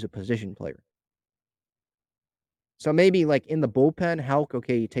Duvall, who's a position player. So maybe like in the bullpen, Houck,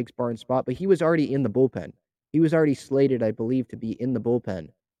 okay, he takes Barnes' spot, but he was already in the bullpen. He was already slated, I believe, to be in the bullpen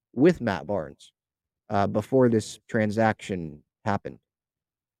with Matt Barnes before this transaction happened.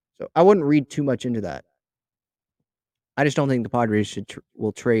 So I wouldn't read too much into that. I just don't think the Padres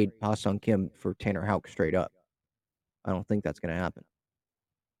will trade Pa-Sung Kim for Tanner Houck straight up. I don't think that's going to happen.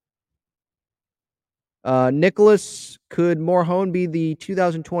 Nicholas, could Morhone be the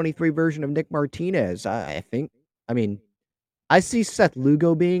 2023 version of Nick Martinez? I think. I mean, I see Seth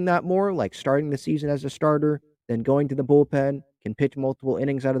Lugo being that more, like starting the season as a starter, then going to the bullpen, can pitch multiple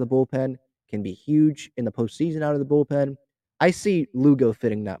innings out of the bullpen, can be huge in the postseason out of the bullpen. I see Lugo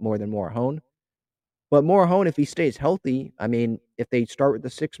fitting that more than Morhone. But Morhone, if he stays healthy, I mean, if they start with the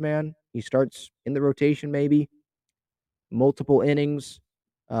 6-man, he starts in the rotation maybe, multiple innings,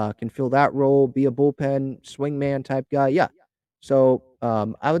 can fill that role, be a bullpen, swingman type guy. Yeah. So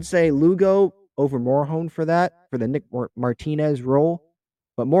I would say Lugo over Morhone for that, for the Nick Martinez role.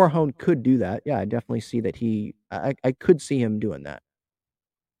 But Morhone could do that. Yeah, I definitely see that I could see him doing that.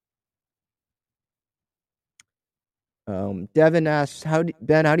 Devin asks,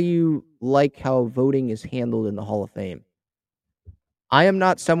 Ben, how do you like how voting is handled in the Hall of Fame? I am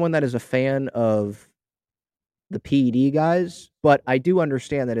not someone that is a fan of the PED guys, but I do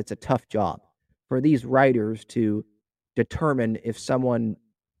understand that it's a tough job for these writers to determine if someone,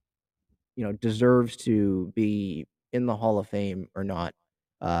 deserves to be in the Hall of Fame or not.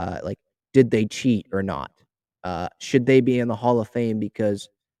 Like, did they cheat or not? Should they be in the Hall of Fame because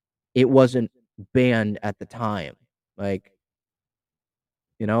it wasn't banned at the time? Like,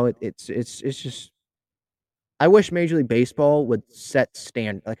 it's just. I wish Major League Baseball would set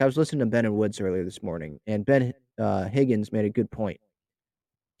standard. Like I was listening to Ben and Woods earlier this morning, and Ben Higgins made a good point.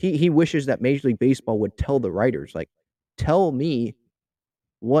 He wishes that Major League Baseball would tell the writers, like, tell me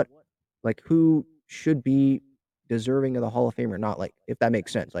who should be deserving of the Hall of Fame or not. Like, if that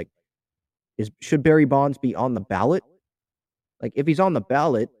makes sense. Like, should Barry Bonds be on the ballot? Like, if he's on the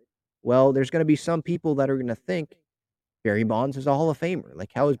ballot, well, there's going to be some people that are going to think Barry Bonds is a Hall of Famer. Like,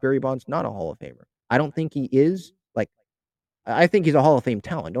 how is Barry Bonds not a Hall of Famer? I don't think he is. Like, I think he's a Hall of Fame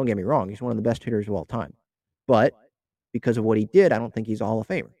talent. Don't get me wrong. He's one of the best hitters of all time. But because of what he did, I don't think he's a Hall of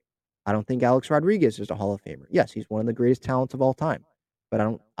Famer. I don't think Alex Rodriguez is a Hall of Famer. Yes, he's one of the greatest talents of all time.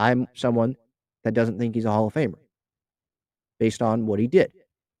 But I'm someone that doesn't think he's a Hall of Famer based on what he did.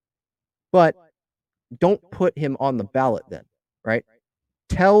 But don't put him on the ballot then, right?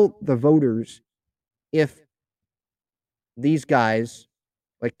 Tell the voters if these guys,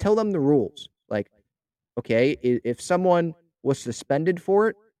 like, tell them the rules. Like, okay, if someone was suspended for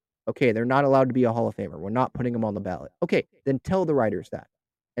it, okay, they're not allowed to be a Hall of Famer. We're not putting them on the ballot. Okay, then tell the writers that.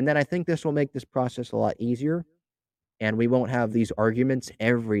 And then I think this will make this process a lot easier, and we won't have these arguments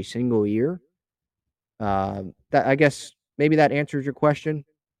every single year. That, I guess, maybe that answers your question.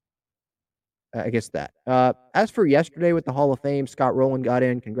 I guess that. As for yesterday with the Hall of Fame, Scott Rowland got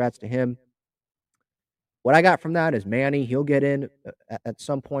in. Congrats to him. What I got from that is Manny. He'll get in at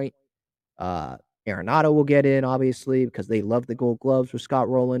some point. Arenado will get in, obviously, because they love the Gold Gloves with Scott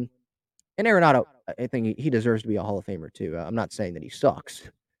Rowland. And Arenado, I think he deserves to be a Hall of Famer, too. I'm not saying that he sucks.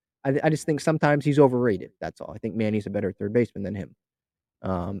 I just think sometimes he's overrated. That's all. I think Manny's a better third baseman than him.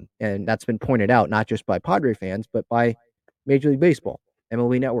 And that's been pointed out, not just by Padre fans, but by Major League Baseball,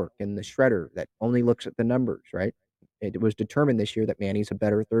 MLB Network, and the Shredder that only looks at the numbers, right? It was determined this year that Manny's a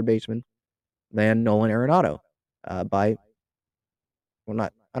better third baseman than Nolan Arenado I don't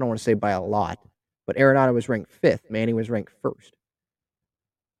want to say by a lot, but Arenado was ranked 5th. Manny was ranked 1st.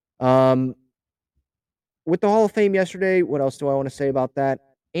 With the Hall of Fame yesterday, what else do I want to say about that?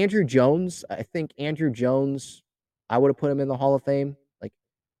 Andrew Jones. I think Andrew Jones, I would have put him in the Hall of Fame. Like,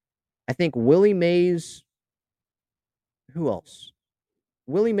 I think Willie Mays. Who else?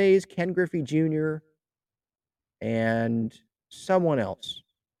 Willie Mays, Ken Griffey Jr., and someone else.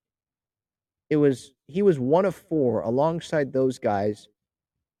 He was one of 4 alongside those guys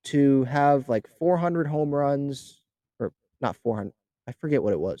to have like 400 home runs, or not 400. I forget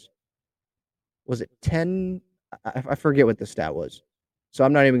what it was. Was it 10? I forget what the stat was. So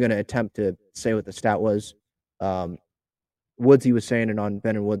I'm not even going to attempt to say what the stat was. Woodsy was saying it on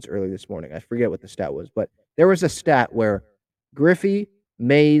Ben and Woods early this morning. I forget what the stat was, but there was a stat where Griffey,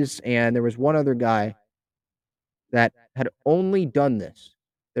 Mays, and there was one other guy that had only done this.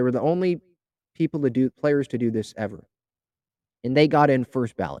 They were the only players to do this ever. And they got in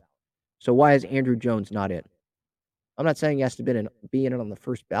first ballot. So why is Andrew Jones not in? I'm not saying he has to be in it on the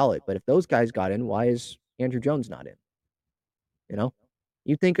first ballot, but if those guys got in, why is Andrew Jones not in? You know?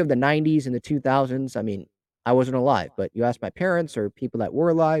 You think of the 90s and the 2000s. I mean, I wasn't alive, but you ask my parents or people that were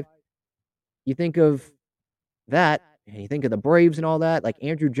alive, you think of that, and you think of the Braves and all that, like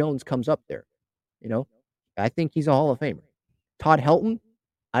Andrew Jones comes up there. You know? I think he's a Hall of Famer. Todd Helton,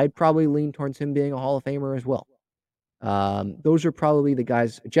 I'd probably lean towards him being a Hall of Famer as well. Those are probably the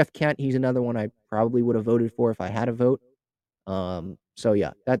guys. Jeff Kent, he's another one I probably would have voted for if I had a vote. So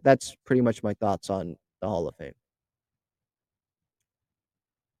yeah, that's pretty much my thoughts on the Hall of Fame.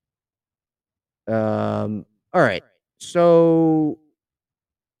 All right. So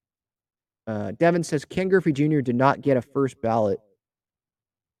Devin says Ken Griffey Jr. did not get a first ballot,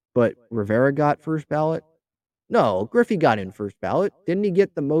 but Rivera got first ballot. No, Griffey got in first ballot. Didn't he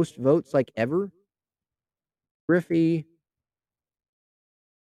get the most votes like ever? Griffey,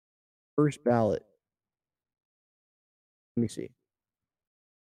 first ballot. Let me see.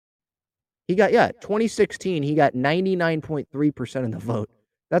 He got, 2016, he got 99.3% of the vote.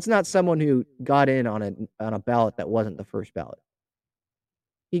 That's not someone who got in on a ballot that wasn't the first ballot.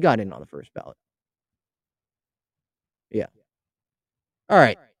 He got in on the first ballot. Yeah. All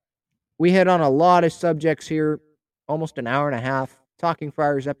right. We hit on a lot of subjects here, almost an hour and a half. Talking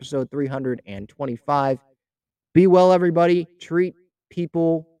Friars episode 325. Be well, everybody. Treat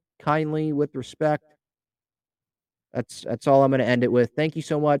people kindly with respect. That's all I'm going to end it with. Thank you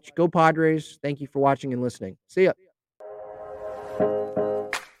so much. Go Padres. Thank you for watching and listening. See ya.